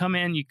X-ray.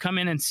 You come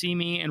in and see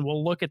me, and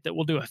we'll look at that.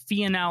 We'll do a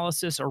fee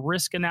analysis, a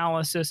risk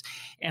analysis,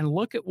 and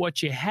look at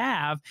what you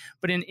have.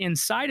 But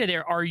inside of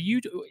there,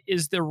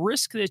 is the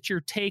risk that you're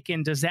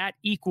taking, does that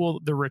equal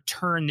the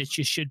return that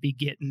you should be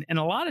getting? And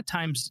a lot of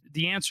times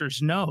the answer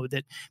is no,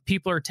 that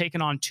people are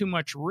taking on too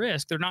much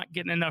risk. They're not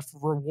getting enough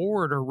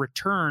reward or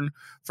return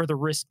for the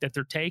risk that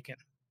they're taking.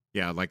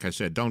 Yeah, like I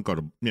said, don't go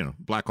to,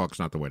 Blackhawk's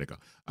not the way to go.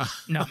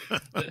 No.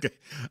 Okay.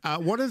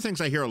 One of the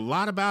things I hear a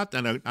lot about,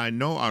 and I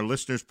know our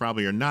listeners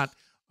probably are not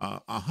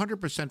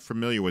 100%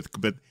 familiar with,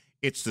 but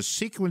it's the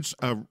sequence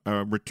of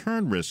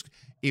return risk.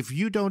 If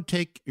you don't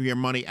take your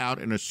money out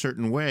in a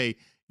certain way,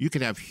 you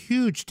could have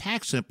huge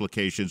tax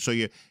implications. So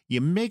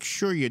you make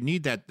sure you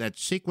need that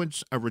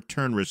sequence of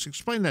return risk.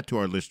 Explain that to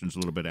our listeners a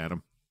little bit,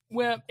 Adam.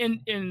 Well,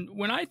 and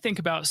when I think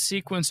about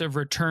sequence of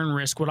return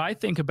risk, what I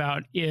think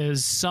about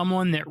is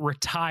someone that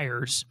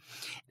retires,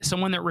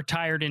 someone that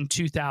retired in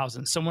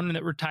 2000, someone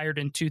that retired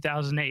in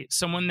 2008,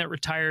 someone that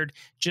retired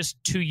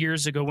just 2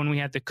 years ago when we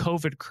had the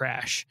COVID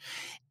crash.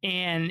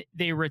 And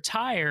they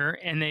retire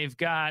and they've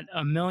got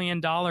 $1 million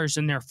in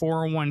their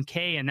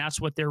 401k, and that's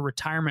what their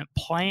retirement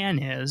plan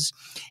is.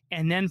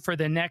 And then for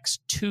the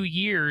next 2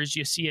 years,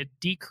 you see a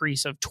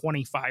decrease of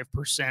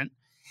 25%.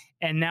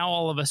 And now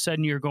all of a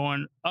sudden you're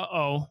going,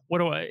 now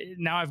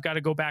I've got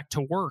to go back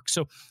to work.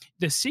 So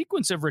the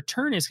sequence of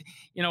return is,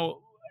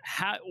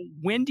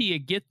 when do you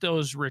get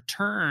those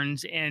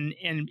returns? And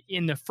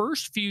in the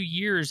first few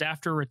years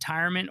after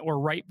retirement or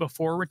right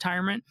before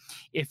retirement,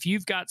 if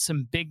you've got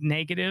some big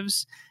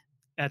negatives,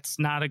 that's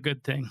not a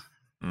good thing.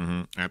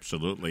 Mm-hmm.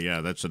 Absolutely.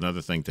 Yeah, that's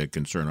another thing to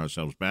concern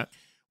ourselves about.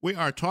 We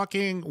are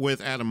talking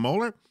with Adam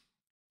Moeller.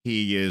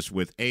 He is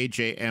with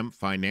AJM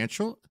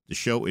Financial. The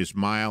show is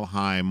Mile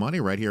High Money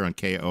right here on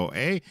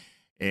KOA.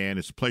 And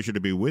it's a pleasure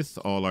to be with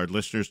all our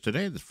listeners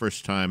today. The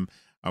first time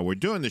we're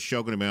doing this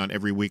show, going to be on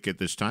every week at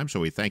this time. So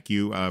we thank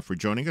you for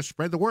joining us.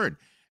 Spread the word.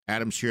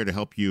 Adam's here to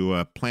help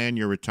you plan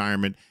your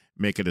retirement,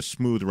 make it a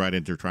smooth ride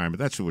into retirement.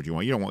 That's what you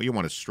want. You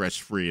want to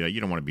stress-free.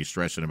 You don't want to be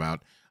stressing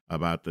about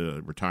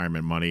the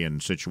retirement money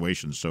and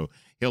situations. So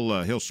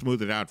he'll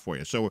smooth it out for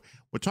you. So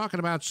we're talking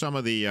about some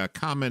of the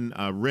common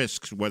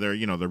risks, whether,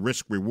 the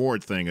risk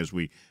reward thing as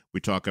we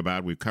talk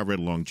about. We've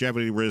covered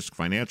longevity risk,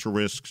 financial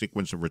risk,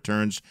 sequence of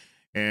returns.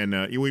 And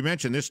we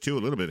mentioned this too a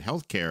little bit,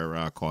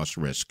 healthcare cost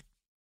risk.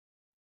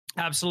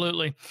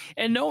 Absolutely.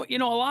 And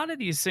a lot of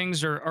these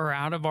things are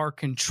out of our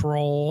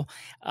control.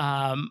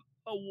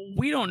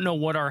 We don't know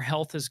what our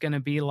health is going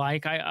to be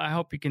like. I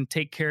hope you can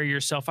take care of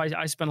yourself.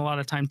 I spend a lot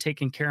of time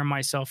taking care of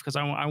myself because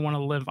I want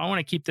to live. I want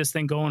to keep this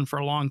thing going for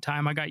a long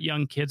time. I got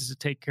young kids to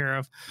take care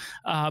of.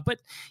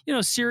 But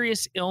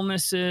serious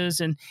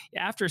illnesses, and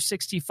after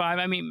 65,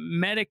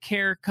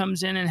 Medicare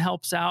comes in and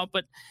helps out.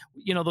 But,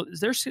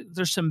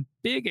 there's some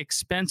big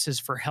expenses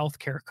for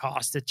healthcare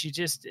costs that you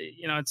just,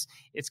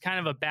 it's kind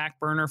of a back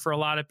burner for a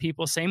lot of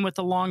people. Same with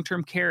the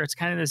long-term care. It's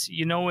kind of this,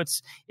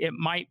 it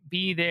might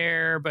be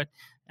there, but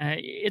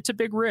it's a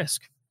big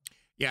risk.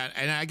 Yeah,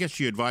 and I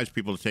guess you advise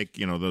people to take,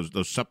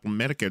 those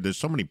supplement Medicare. There's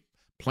so many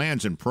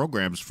plans and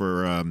programs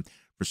for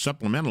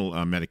supplemental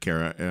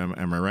Medicare.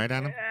 Am I right,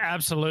 Adam?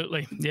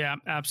 Absolutely. Yeah,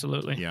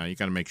 absolutely. Yeah, you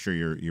got to make sure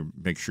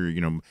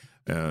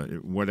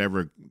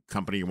whatever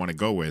company you want to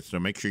go with. So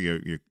make sure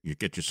you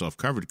get yourself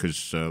covered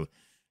because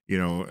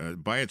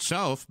by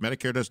itself,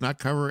 Medicare does not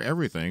cover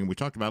everything. We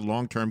talked about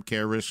long-term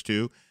care risk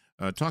too.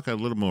 Talk a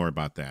little more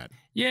about that.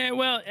 Yeah,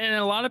 well, and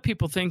a lot of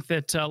people think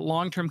that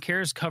long-term care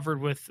is covered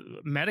with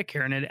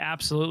Medicare, and it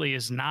absolutely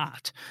is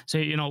not. So,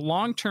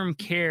 long-term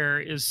care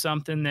is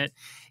something that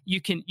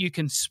you can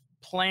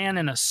plan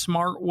in a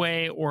smart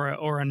way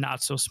or a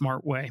not so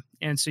smart way.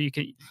 And so you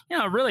can,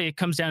 really it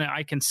comes down to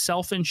I can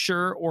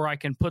self-insure or I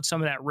can put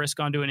some of that risk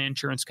onto an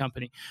insurance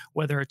company,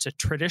 whether it's a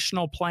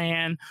traditional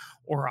plan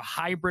or a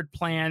hybrid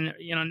plan.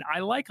 And I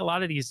like a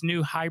lot of these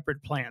new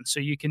hybrid plans. So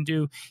you can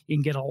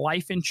get a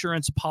life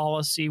insurance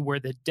policy where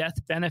the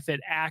death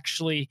benefit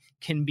actually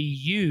can be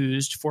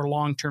used for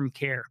long-term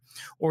care.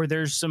 Or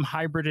there's some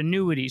hybrid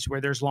annuities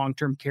where there's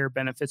long-term care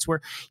benefits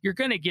where you're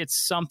going to get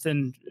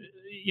something,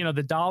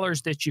 the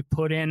dollars that you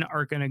put in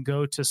are going to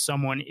go to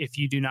someone if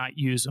you do not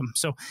use them.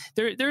 So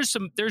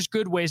there's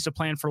good ways to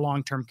plan for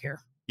long-term care.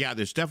 Yeah,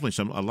 there's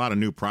definitely a lot of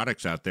new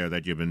products out there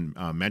that you've been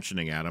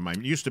mentioning, Adam.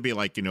 It used to be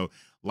like,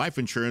 life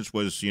insurance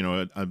was,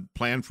 a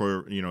plan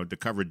for, to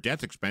cover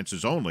death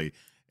expenses only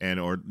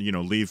or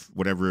leave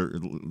whatever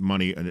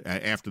money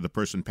after the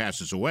person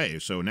passes away.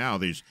 So now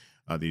these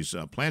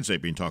plans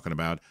they've been talking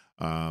about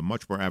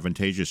much more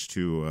advantageous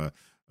to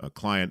a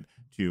client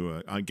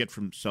to get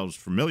themselves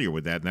familiar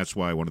with that. And that's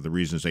why one of the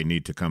reasons they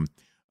need to come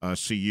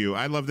see you.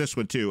 I love this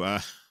one too.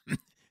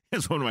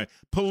 It's one of my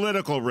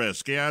political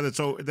risk. Yeah,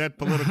 that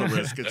political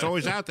risk. It's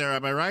always out there.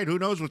 Am I right? Who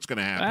knows what's going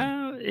to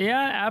happen?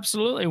 Yeah,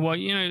 absolutely. Well,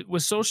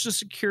 with Social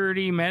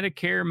Security,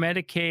 Medicare,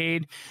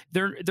 Medicaid,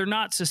 they're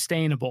not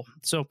sustainable.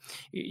 So,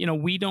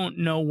 we don't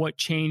know what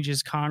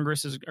changes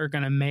Congress are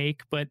going to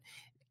make, but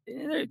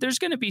there's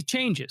going to be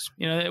changes.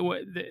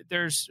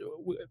 There's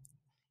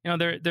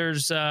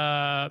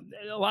a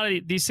lot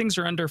of these things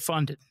are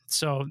underfunded.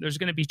 So there's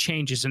going to be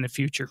changes in the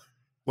future.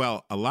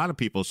 Well, a lot of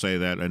people say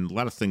that, and a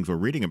lot of things we're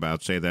reading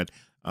about say that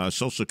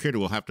Social Security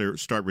will have to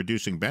start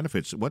reducing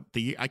benefits.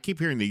 I keep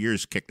hearing the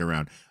years kicked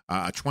around.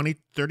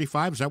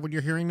 2035, is that what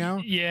you're hearing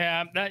now?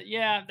 Yeah, that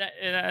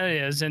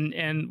is,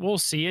 and we'll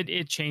see.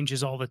 It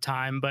changes all the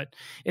time, but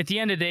at the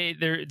end of the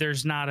day,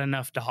 there's not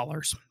enough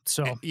dollars.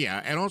 So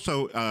yeah, and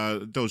also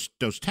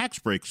those tax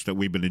breaks that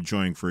we've been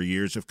enjoying for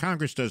years. If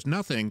Congress does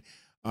nothing,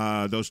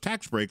 those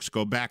tax breaks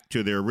go back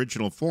to their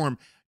original form.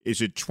 Is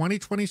it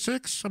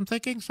 2026? I'm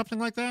thinking something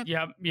like that.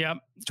 Yep,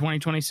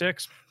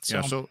 2026.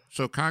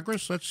 So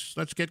Congress,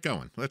 let's get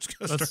going. Let's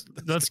get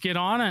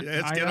on it.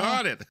 Let's get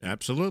on it.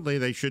 Absolutely,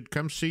 they should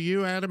come see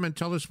you, Adam, and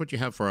tell us what you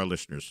have for our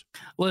listeners.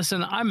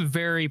 Listen, I'm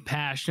very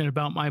passionate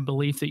about my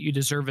belief that you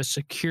deserve a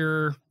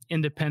secure,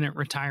 independent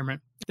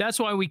retirement.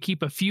 That's why we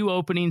keep a few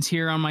openings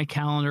here on my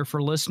calendar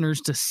for listeners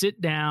to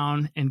sit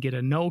down and get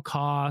a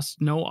no-cost,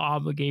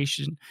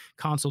 no-obligation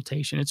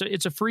consultation.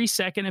 It's a free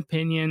second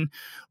opinion.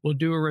 We'll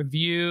do a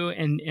review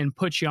and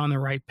put you on the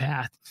right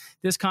path.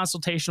 This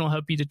consultation will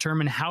help you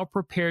determine how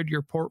prepared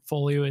your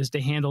portfolio is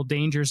to handle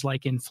dangers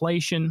like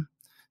inflation,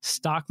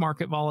 stock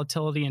market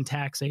volatility, and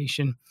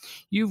taxation.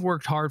 You've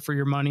worked hard for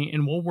your money,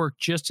 and we'll work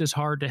just as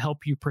hard to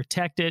help you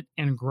protect it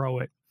and grow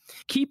it.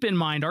 Keep in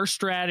mind, our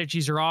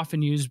strategies are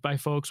often used by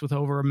folks with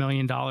over $1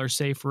 million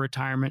saved for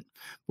retirement,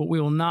 but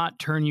we will not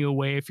turn you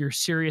away if you're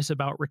serious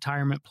about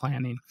retirement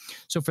planning.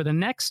 So for the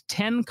next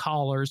 10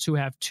 callers who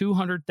have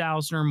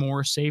 $200,000 or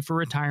more saved for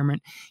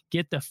retirement,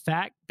 get the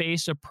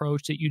fact-based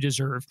approach that you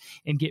deserve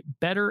and get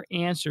better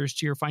answers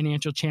to your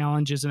financial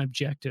challenges and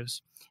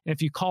objectives. And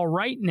if you call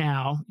right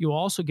now, you'll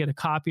also get a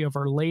copy of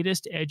our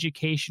latest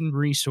education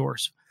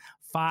resource,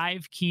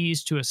 5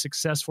 Keys to a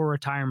Successful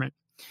Retirement.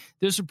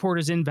 This report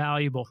is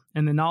invaluable,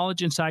 and the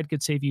knowledge inside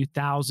could save you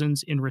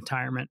thousands in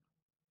retirement.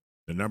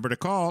 The number to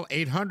call,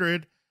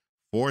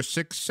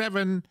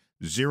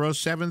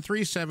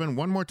 800-467-0737.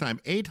 One more time,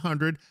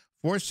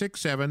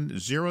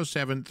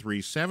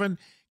 800-467-0737.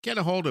 Get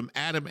a hold of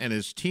Adam and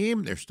his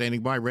team. They're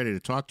standing by ready to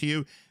talk to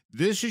you.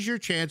 This is your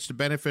chance to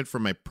benefit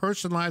from a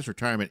personalized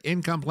retirement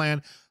income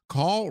plan.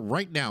 Call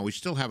right now. We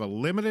still have a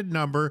limited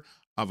number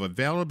of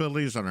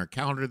availabilities on our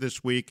calendar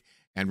this week.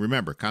 And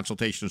remember,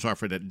 consultation is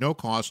offered at no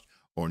cost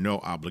or no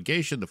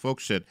obligation. The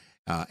folks at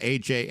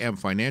AJM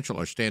Financial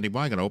are standing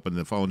by. I'm going to open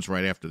the phones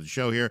right after the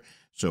show here.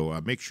 So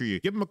make sure you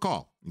give them a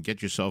call and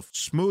get yourself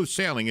smooth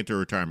sailing into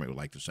retirement, we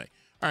like to say.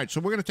 All right, so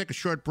we're going to take a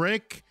short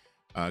break.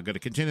 Going to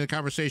continue the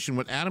conversation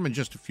with Adam in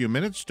just a few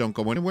minutes. Don't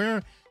go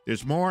anywhere.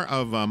 There's more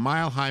of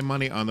Mile High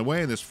Money on the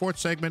way. In this fourth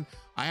segment,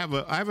 I have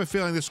a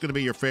feeling this is going to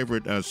be your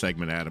favorite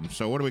segment, Adam.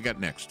 So what do we got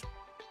next?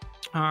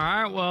 All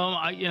right.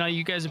 Well,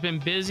 you guys have been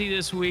busy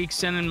this week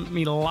sending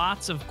me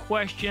lots of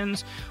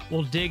questions.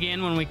 We'll dig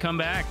in when we come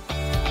back.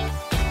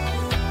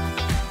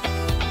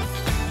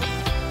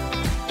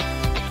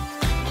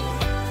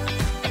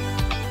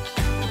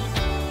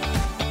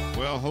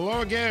 Well,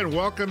 hello again.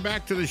 Welcome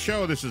back to the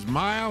show. This is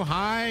Mile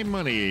High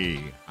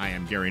Money. I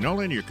am Gary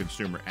Nolan, your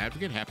consumer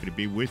advocate. Happy to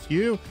be with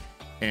you.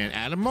 And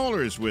Adam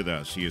Moeller is with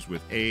us. He is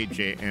with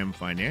AJM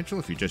Financial.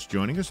 If you're just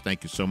joining us,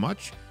 thank you so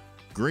much.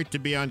 Great to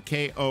be on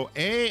KOA,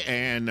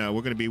 and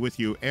we're going to be with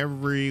you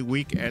every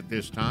week at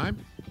this time.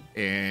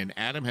 And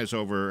Adam has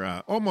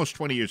over almost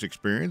 20 years'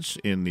 experience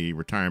in the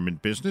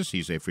retirement business.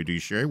 He's a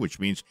fiduciary, which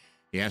means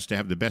he has to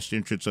have the best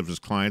interests of his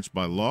clients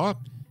by law.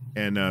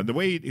 And the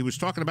way he was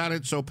talking about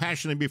it so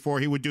passionately before,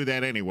 he would do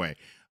that anyway.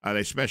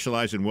 They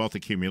specialize in wealth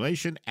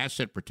accumulation,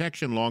 asset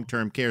protection,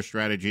 long-term care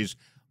strategies,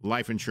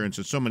 life insurance,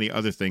 and so many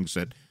other things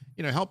that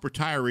help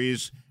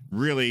retirees.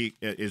 Really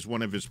is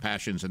one of his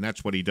passions, and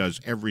that's what he does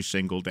every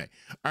single day.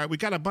 All right, we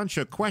got a bunch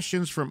of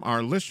questions from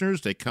our listeners.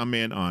 They come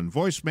in on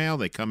voicemail.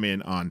 They come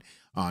in on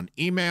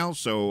email.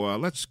 So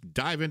let's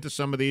dive into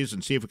some of these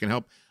and see if we can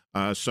help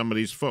some of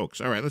these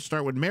folks. All right, let's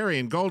start with Mary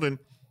in Golden.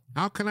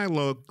 How can I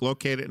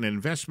locate an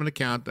investment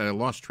account that I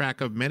lost track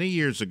of many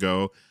years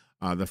ago?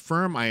 The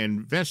firm I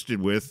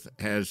invested with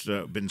has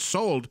been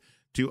sold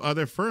to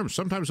other firms.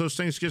 Sometimes those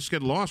things just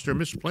get lost or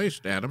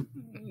misplaced, Adam.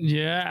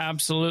 Yeah,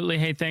 absolutely.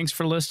 Hey, thanks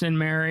for listening,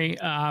 Mary.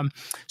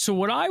 So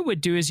what I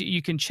would do is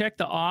you can check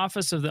the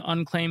Office of the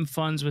Unclaimed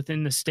Funds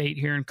within the state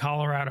here in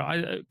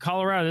Colorado.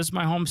 Colorado, this is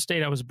my home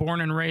state. I was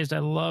born and raised.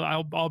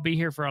 I'll be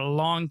here for a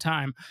long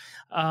time.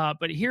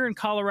 But here in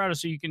Colorado,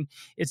 so you can,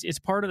 it's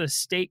part of the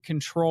state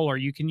controller.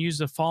 You can use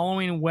the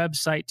following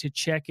website to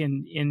check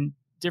in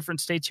different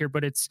states here,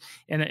 but it's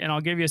and I'll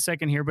give you a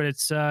second here, but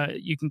it's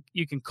you can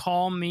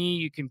call me,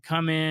 you can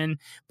come in,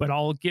 but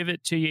I'll give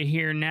it to you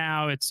here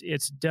now. It's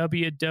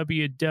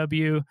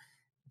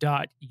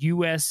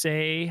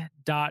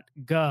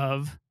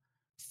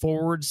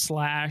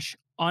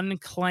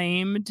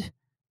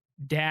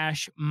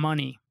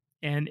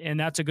and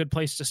that's a good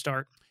place to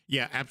start.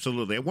 Yeah,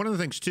 absolutely. One of the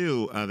things,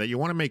 too, that you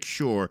want to make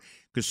sure,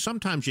 because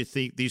sometimes you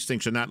think these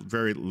things are not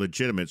very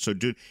legitimate. So,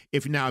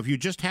 if you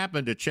just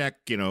happen to check,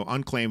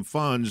 unclaimed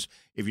funds,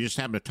 if you just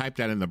happen to type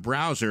that in the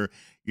browser,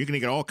 you're going to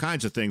get all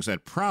kinds of things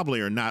that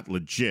probably are not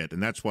legit.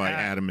 And that's why,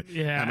 Adam,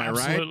 am I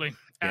absolutely. right?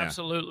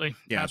 Absolutely.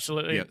 Yeah.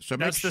 Absolutely. Yeah. So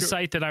that's the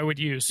site that I would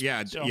use.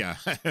 Yeah. So. Yeah.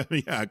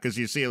 Yeah. Because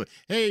you see,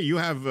 hey, you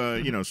have,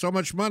 so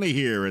much money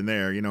here and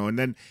there,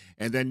 and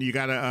then you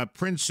got a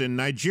prince in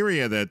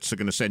Nigeria that's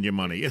going to send you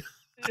money.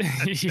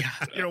 Yeah.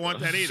 You don't want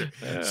that either.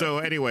 So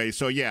anyway,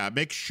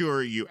 make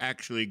sure you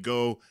actually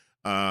go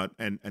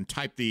and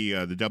type the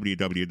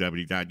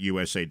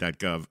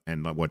www.usa.gov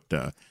and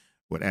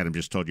what Adam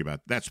just told you about.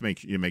 That's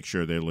make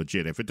sure they're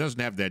legit. If it doesn't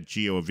have that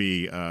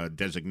GOV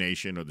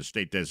designation or the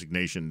state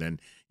designation, then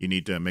you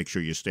need to make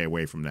sure you stay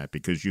away from that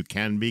because you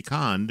can be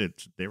conned.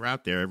 They're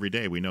out there every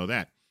day. We know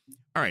that.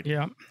 All right.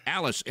 Yeah.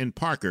 Alice in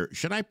Parker,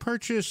 should I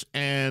purchase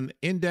an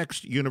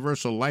indexed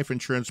universal life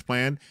insurance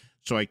plan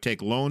so I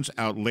take loans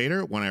out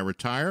later when I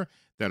retire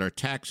that are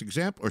tax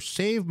exempt, or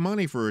save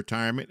money for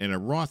retirement in a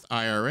Roth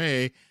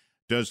IRA?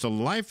 Does the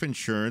life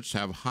insurance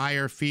have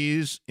higher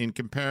fees in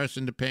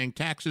comparison to paying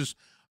taxes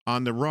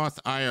on the Roth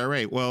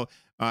IRA? Well,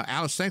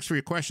 Alice, thanks for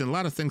your question. A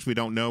lot of things we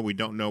don't know. We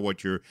don't know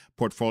what your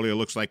portfolio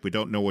looks like. We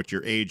don't know what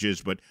your age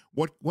is. But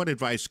what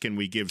advice can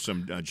we give?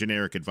 Some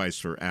generic advice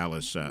for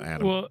Alice,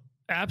 Adam? Well,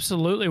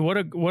 Absolutely. What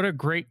a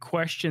great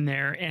question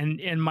there.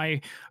 And my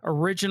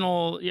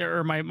original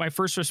or my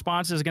first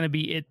response is going to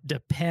be it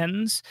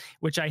depends,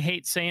 which I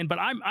hate saying, but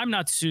I'm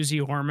not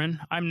Susie Orman.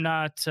 I'm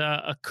not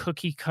a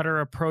cookie cutter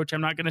approach. I'm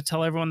not going to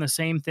tell everyone the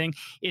same thing.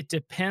 It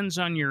depends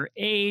on your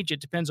age.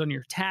 It depends on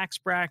your tax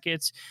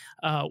brackets,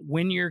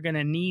 when you're going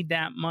to need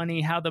that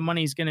money, how the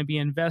money is going to be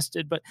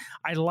invested. But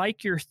I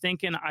like your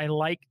thinking. I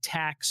like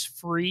tax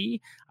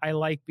free. I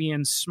like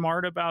being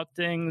smart about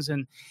things.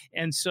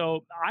 And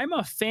so I'm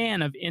a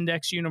fan of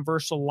index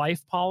universal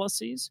life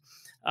policies.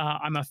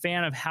 I'm a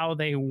fan of how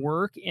they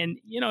work. And,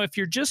 if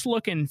you're just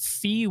looking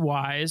fee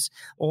wise,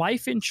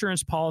 life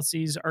insurance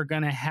policies are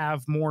going to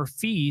have more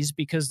fees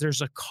because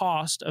there's a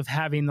cost of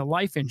having the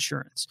life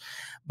insurance.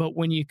 But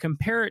when you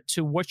compare it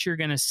to what you're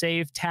going to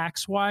save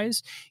tax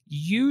wise,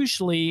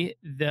 usually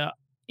the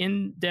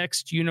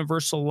indexed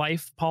universal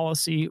life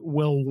policy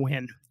will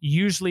win.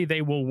 Usually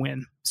they will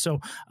win. So,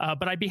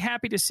 but I'd be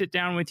happy to sit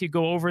down with you,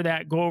 go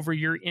over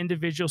your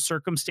individual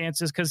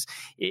circumstances, because,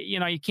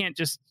 you can't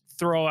just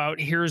throw out,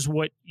 here's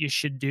what you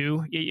should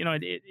do.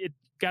 It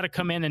got to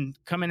come in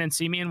and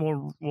see me, and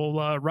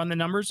we'll run the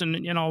numbers, and,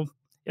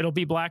 it'll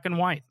be black and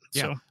white.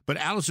 Yeah, So. but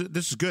Alice,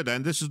 this is good,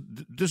 and this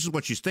is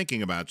what she's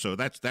thinking about. So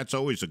that's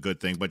always a good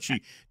thing. But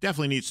she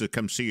definitely needs to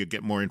come see you,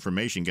 get more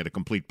information, get a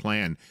complete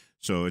plan.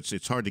 So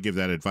it's hard to give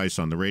that advice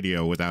on the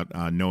radio without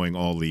knowing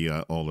all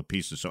the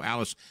pieces. So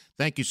Alice,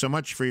 thank you so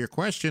much for your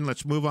question.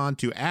 Let's move on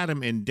to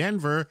Adam in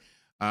Denver.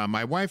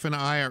 My wife and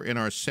I are in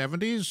our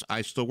 70s.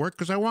 I still work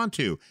because I want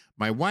to.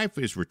 My wife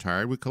is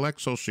retired. We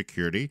collect Social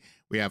Security.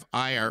 We have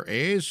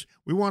IRAs.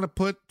 We want to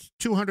put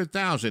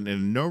 $200,000 in a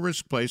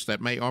no-risk place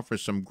that may offer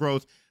some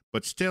growth,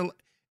 but still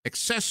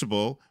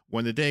accessible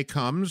when the day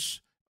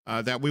comes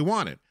that we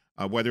want it.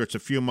 Whether it's a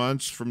few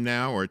months from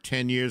now or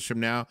 10 years from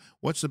now,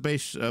 what's the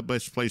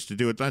best place to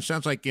do it? That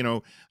sounds like,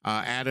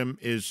 Adam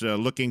is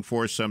looking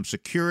for some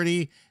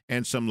security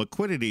and some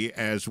liquidity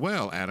as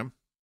well, Adam.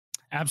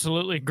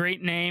 Absolutely.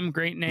 Great name.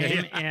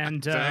 Yeah, and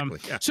exactly.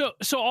 Yeah.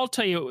 So I'll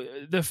tell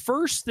you, the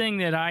first thing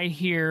that I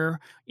hear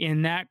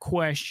in that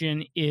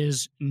question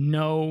is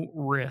no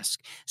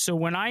risk. So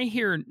when I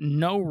hear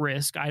no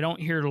risk, I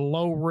don't hear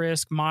low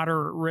risk,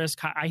 moderate risk.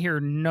 I hear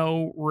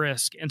no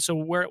risk. And so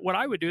what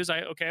I would do is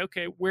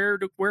where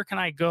can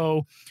I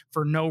go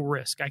for no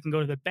risk? I can go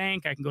to the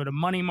bank. I can go to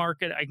money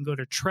market. I can go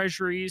to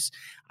treasuries.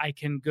 I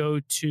can go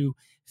to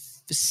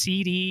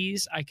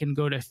CDs, I can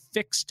go to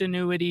fixed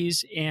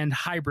annuities and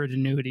hybrid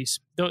annuities.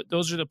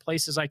 Those are the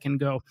places I can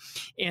go.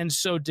 And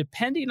so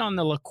depending on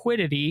the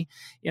liquidity,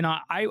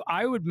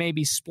 I would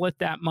maybe split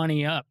that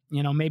money up,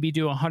 maybe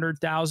do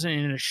 $100,000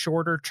 in a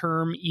shorter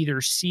term,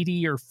 either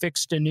CD or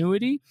fixed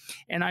annuity.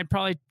 And I'd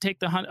probably take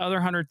the other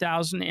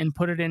 $100,000 and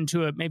put it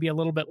into maybe a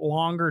little bit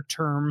longer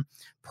term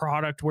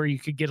product where you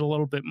could get a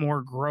little bit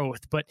more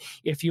growth. But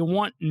if you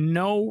want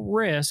no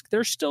risk,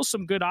 there's still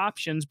some good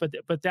options, but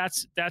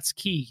that's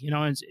key,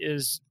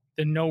 is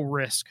the no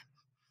risk.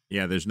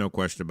 Yeah, there's no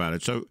question about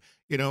it. So,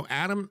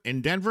 Adam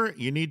in Denver,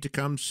 you need to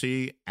come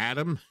see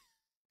Adam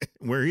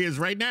where he is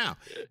right now,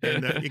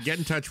 and you get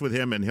in touch with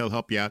him, and he'll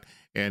help you out,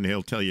 and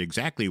he'll tell you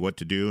exactly what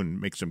to do and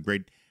make some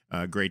great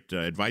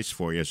advice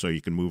for you so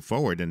you can move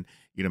forward. And,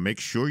 make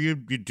sure you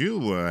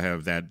do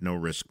have that no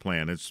risk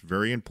plan. It's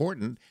very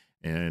important.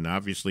 And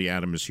obviously,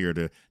 Adam is here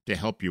to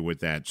help you with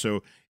that.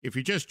 So if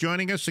you're just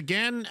joining us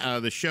again,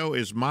 the show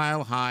is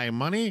Mile High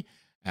Money.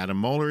 Adam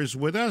Moeller is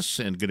with us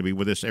and going to be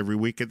with us every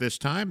week at this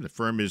time. The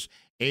firm is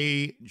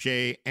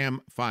AJM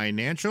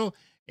Financial,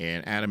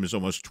 and Adam has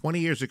almost 20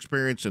 years'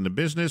 experience in the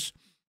business.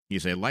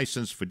 He's a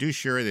licensed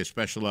fiduciary. They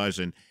specialize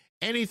in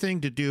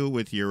anything to do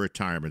with your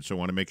retirement. So I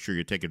want to make sure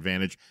you take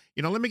advantage.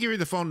 Let me give you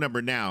the phone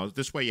number now.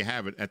 This way you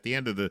have it. At the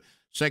end of the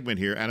segment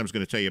here, Adam's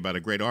going to tell you about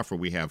a great offer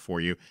we have for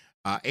you.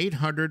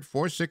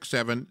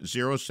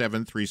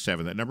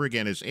 800-467-0737. That number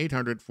again is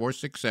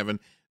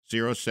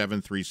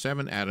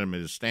 800-467-0737. Adam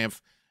and his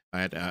staff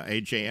at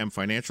AJM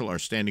Financial are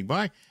standing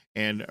by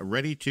and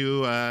ready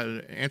to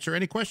answer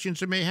any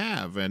questions you may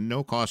have, and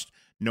no cost,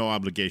 no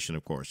obligation,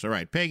 of course. All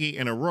right, Peggy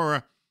in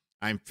Aurora.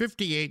 I'm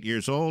 58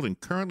 years old and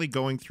currently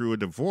going through a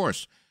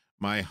divorce.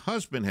 My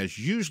husband has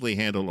usually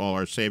handled all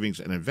our savings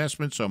and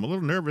investments, so I'm a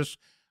little nervous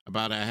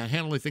about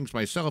handling things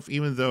myself,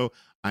 even though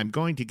I'm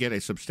going to get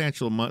a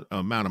substantial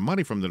amount of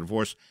money from the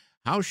divorce.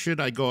 How should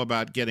I go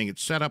about getting it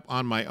set up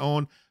on my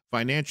own,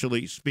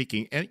 financially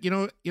speaking? And,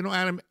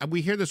 Adam,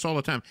 we hear this all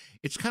the time.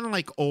 It's kind of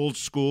like old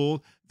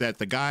school that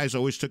the guys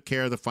always took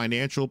care of the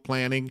financial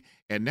planning.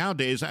 And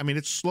nowadays,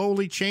 it's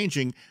slowly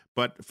changing.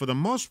 But for the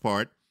most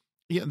part,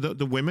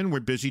 the women were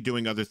busy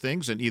doing other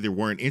things and either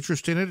weren't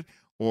interested in it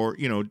or,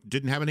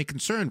 didn't have any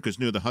concern because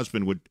knew the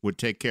husband would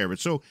take care of it.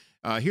 So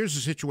here's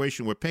a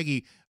situation where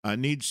Peggy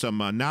needs some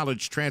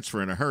knowledge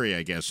transfer in a hurry,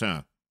 I guess,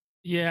 huh?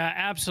 Yeah,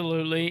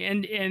 absolutely.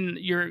 And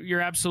you're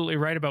absolutely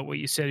right about what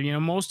you said.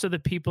 Most of the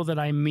people that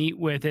I meet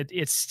with,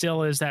 it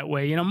still is that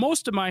way.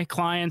 Most of my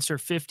clients are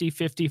 50,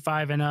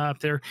 55 and up.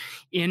 They're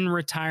in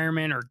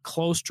retirement or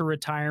close to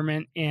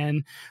retirement.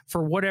 And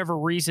for whatever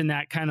reason,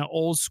 that kind of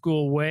old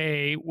school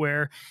way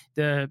where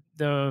the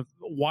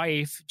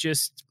wife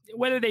just,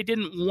 whether they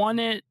didn't want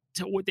it,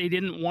 they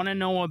didn't want to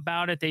know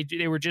about it.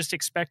 They were just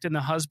expecting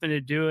the husband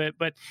to do it.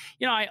 But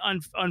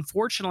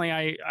unfortunately,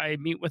 I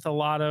meet with a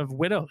lot of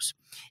widows,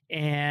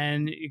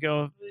 and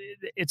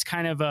it's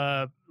kind of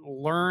a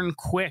learn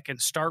quick and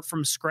start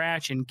from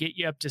scratch and get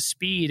you up to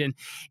speed. And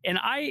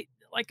I,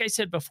 like I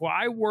said before,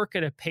 I work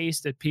at a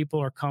pace that people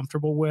are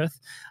comfortable with.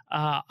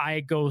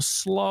 I go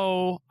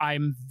slow.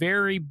 I'm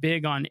very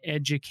big on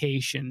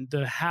education,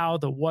 the how,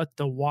 the what,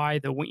 the why,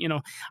 the when.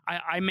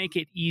 I make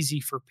it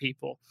easy for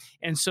people.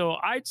 And so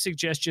I'd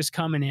suggest just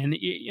coming in.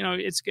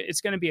 It's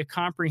going to be a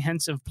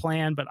comprehensive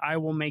plan, but I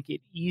will make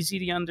it easy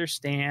to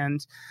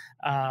understand.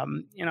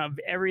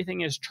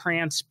 Everything is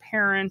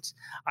transparent.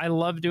 I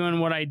love doing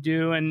what I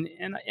do, and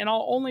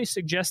I'll only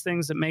suggest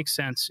things that make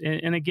sense.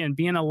 And again,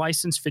 being a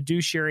licensed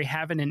fiduciary,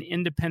 having an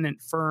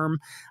independent firm,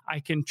 I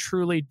can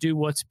truly do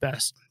what's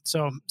best.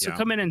 So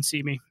come in and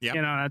see me. Yep.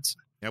 That's.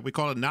 Yeah, we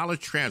call it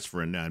knowledge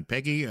transfer, and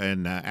Peggy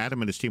and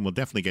Adam and his team will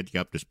definitely get you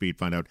up to speed,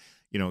 find out,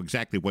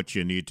 exactly what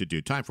you need to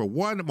do. Time for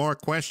one more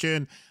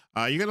question.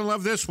 You're going to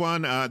love this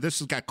one. This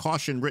has got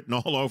caution written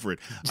all over it.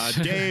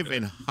 Dave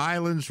in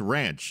Highlands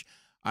Ranch.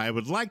 I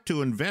would like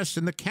to invest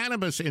in the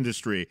cannabis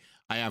industry.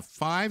 I have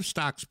 5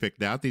 stocks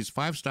picked out. These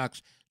 5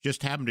 stocks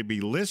just happen to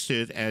be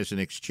listed as an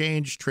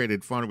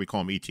exchange-traded fund. We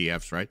call them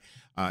ETFs, right?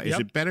 Is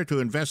it better to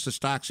invest the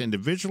stocks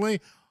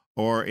individually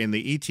or in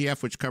the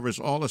ETF, which covers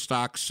all the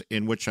stocks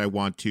in which I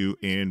want to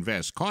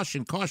invest?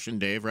 Caution,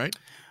 Dave, right?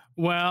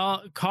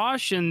 Well,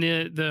 caution,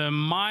 the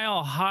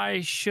Mile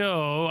High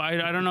show.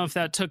 I don't know if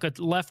that took a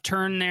left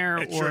turn there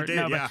it sure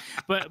did, yeah.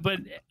 but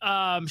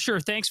sure.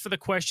 Thanks for the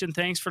question.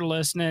 Thanks for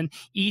listening.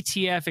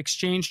 ETF,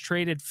 exchange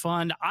traded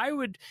fund. I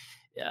would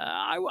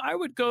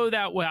go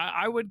that way.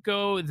 I would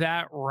go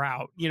that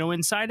route.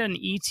 Inside an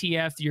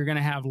ETF, you're going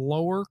to have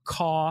lower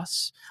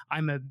costs.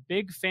 I'm a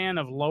big fan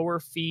of lower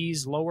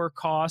fees, lower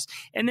costs,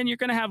 and then you're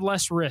going to have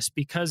less risk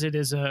because it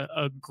is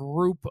a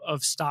group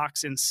of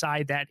stocks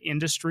inside that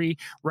industry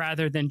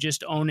rather than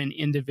just own an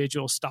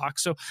individual stock.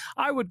 So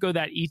I would go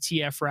that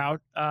ETF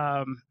route.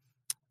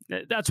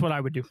 That's what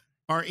I would do.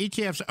 Are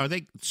ETFs, are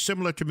they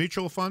similar to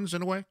mutual funds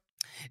in a way?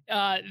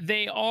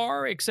 They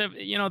are, except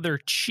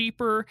they're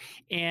cheaper,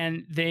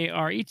 and they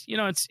are. It's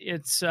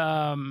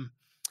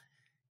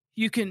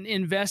you can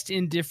invest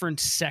in different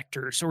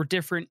sectors or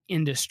different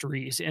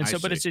industries, and so.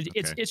 But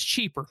it's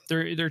cheaper.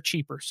 They're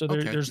cheaper, so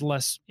there's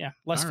less fees.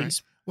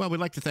 Right. Well,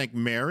 we'd like to thank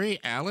Mary,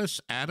 Alice,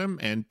 Adam,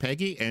 and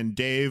Peggy, and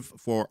Dave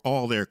for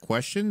all their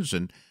questions,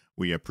 and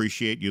we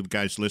appreciate you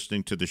guys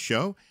listening to the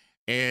show.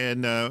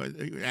 And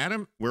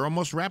Adam, we're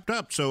almost wrapped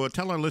up, so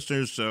tell our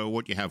listeners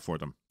what you have for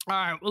them. All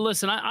right. Well,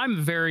 listen,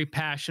 I'm very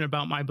passionate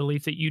about my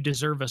belief that you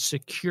deserve a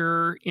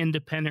secure,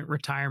 independent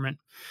retirement.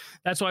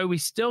 That's why we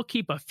still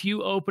keep a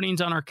few openings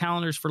on our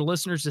calendars for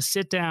listeners to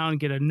sit down,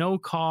 get a no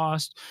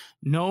cost,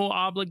 no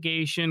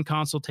obligation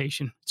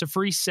consultation. It's a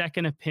free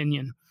second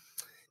opinion.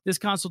 This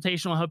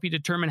consultation will help you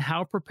determine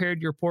how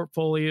prepared your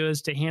portfolio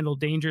is to handle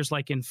dangers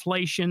like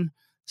inflation,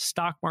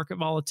 stock market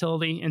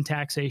volatility, and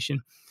taxation.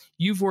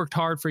 You've worked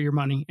hard for your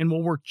money, and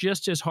we'll work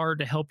just as hard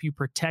to help you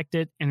protect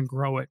it and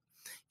grow it.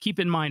 Keep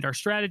in mind, our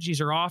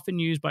strategies are often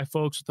used by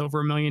folks with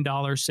over $1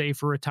 million saved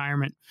for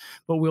retirement,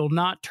 but we'll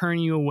not turn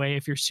you away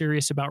if you're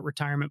serious about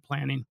retirement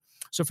planning.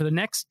 So for the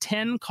next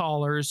 10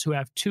 callers who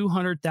have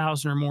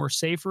 $200,000 or more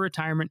saved for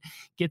retirement,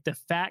 get the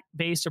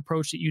fact-based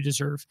approach that you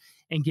deserve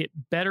and get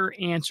better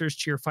answers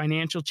to your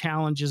financial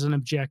challenges and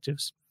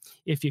objectives.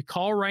 If you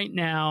call right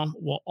now,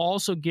 we'll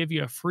also give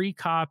you a free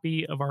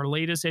copy of our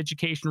latest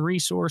education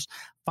resource,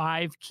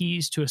 5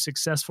 Keys to a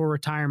Successful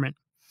Retirement.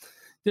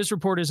 This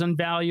report is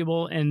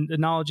invaluable, and the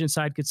knowledge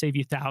inside could save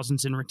you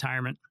thousands in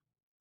retirement.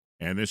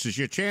 And this is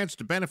your chance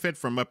to benefit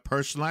from a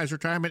personalized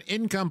retirement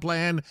income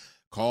plan.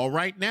 Call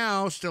right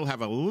now. Still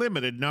have a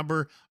limited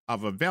number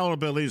of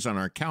availabilities on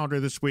our calendar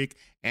this week.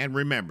 And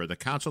remember, the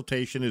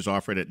consultation is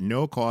offered at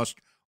no cost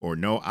or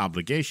no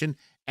obligation.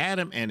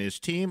 Adam and his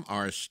team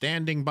are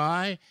standing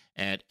by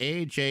at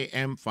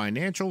AJM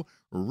Financial,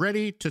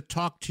 ready to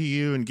talk to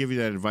you and give you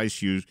that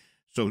advice you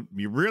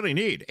really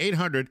need.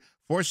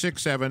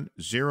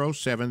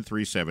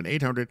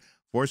 800-467-0737.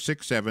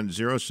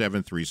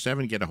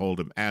 800-467-0737. Get a hold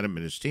of Adam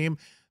and his team.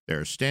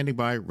 They're standing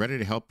by, ready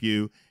to help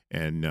you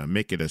and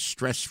make it a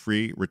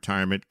stress-free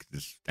retirement.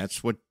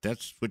 That's what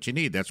you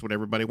need. That's what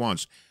everybody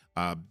wants.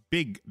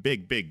 Big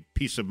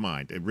peace of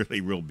mind. It really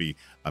will be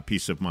a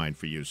peace of mind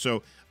for you.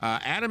 So,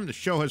 Adam, the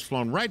show has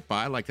flown right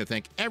by. I'd like to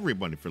thank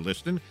everybody for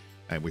listening.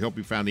 And we hope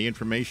you found the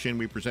information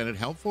we presented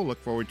helpful.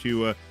 Look forward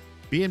to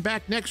being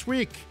back next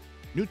week.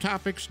 New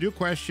topics, new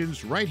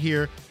questions, right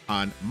here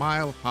on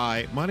Mile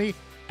High Money.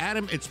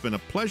 Adam, it's been a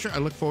pleasure. I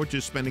look forward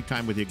to spending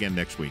time with you again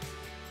next week.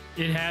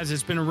 It has.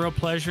 It's been a real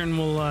pleasure, and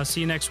we'll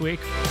see you next week.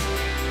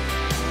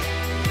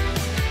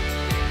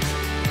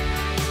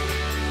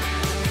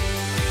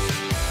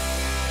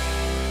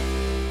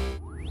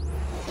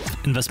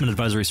 Investment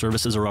advisory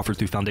services are offered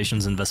through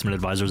Foundations Investment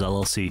Advisors,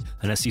 LLC,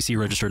 an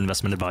SEC-registered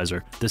investment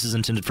advisor. This is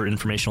intended for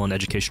informational and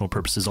educational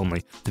purposes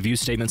only. The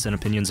views, statements, and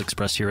opinions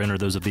expressed herein are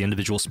those of the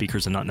individual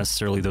speakers and not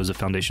necessarily those of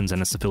Foundations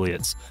and its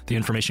affiliates. The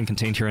information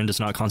contained herein does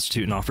not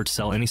constitute an offer to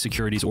sell any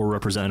securities or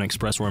represent an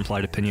express or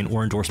implied opinion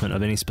or endorsement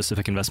of any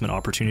specific investment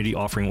opportunity,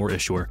 offering, or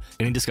issuer.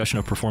 Any discussion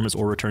of performance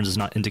or returns is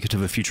not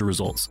indicative of future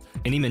results.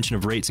 Any mention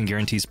of rates and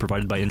guarantees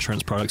provided by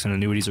insurance products and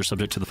annuities are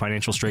subject to the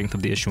financial strength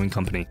of the issuing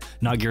company,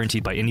 not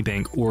guaranteed by any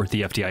bank or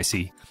the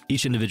FDIC.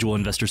 Each individual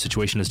investor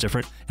situation is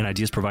different, and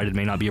ideas provided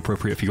may not be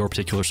appropriate for your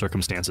particular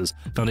circumstances.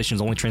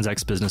 Foundations only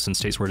transacts business in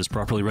states where it is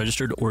properly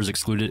registered or is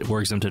excluded or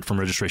exempted from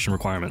registration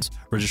requirements.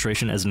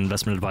 Registration as an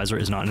investment advisor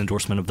is not an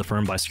endorsement of the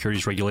firm by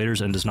securities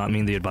regulators and does not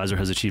mean the advisor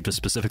has achieved a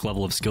specific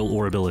level of skill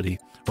or ability.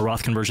 A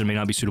Roth conversion may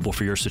not be suitable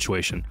for your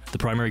situation. The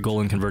primary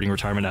goal in converting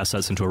retirement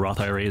assets into a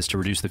Roth IRA is to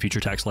reduce the future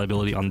tax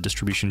liability on the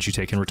distributions you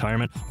take in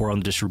retirement or on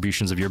the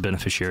distributions of your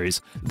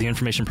beneficiaries. The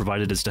information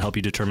provided is to help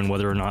you determine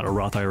whether or not a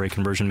Roth IRA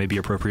conversion may be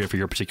appropriate for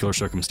your particular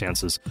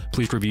circumstances.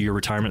 Please review your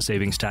retirement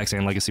savings, tax,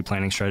 and legacy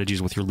planning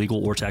strategies with your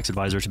legal or tax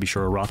advisor to be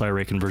sure a Roth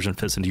IRA conversion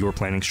fits into your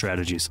planning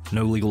strategies.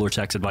 No legal or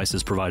tax advice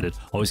is provided.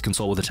 Always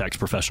consult with a tax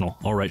professional.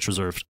 All rights reserved.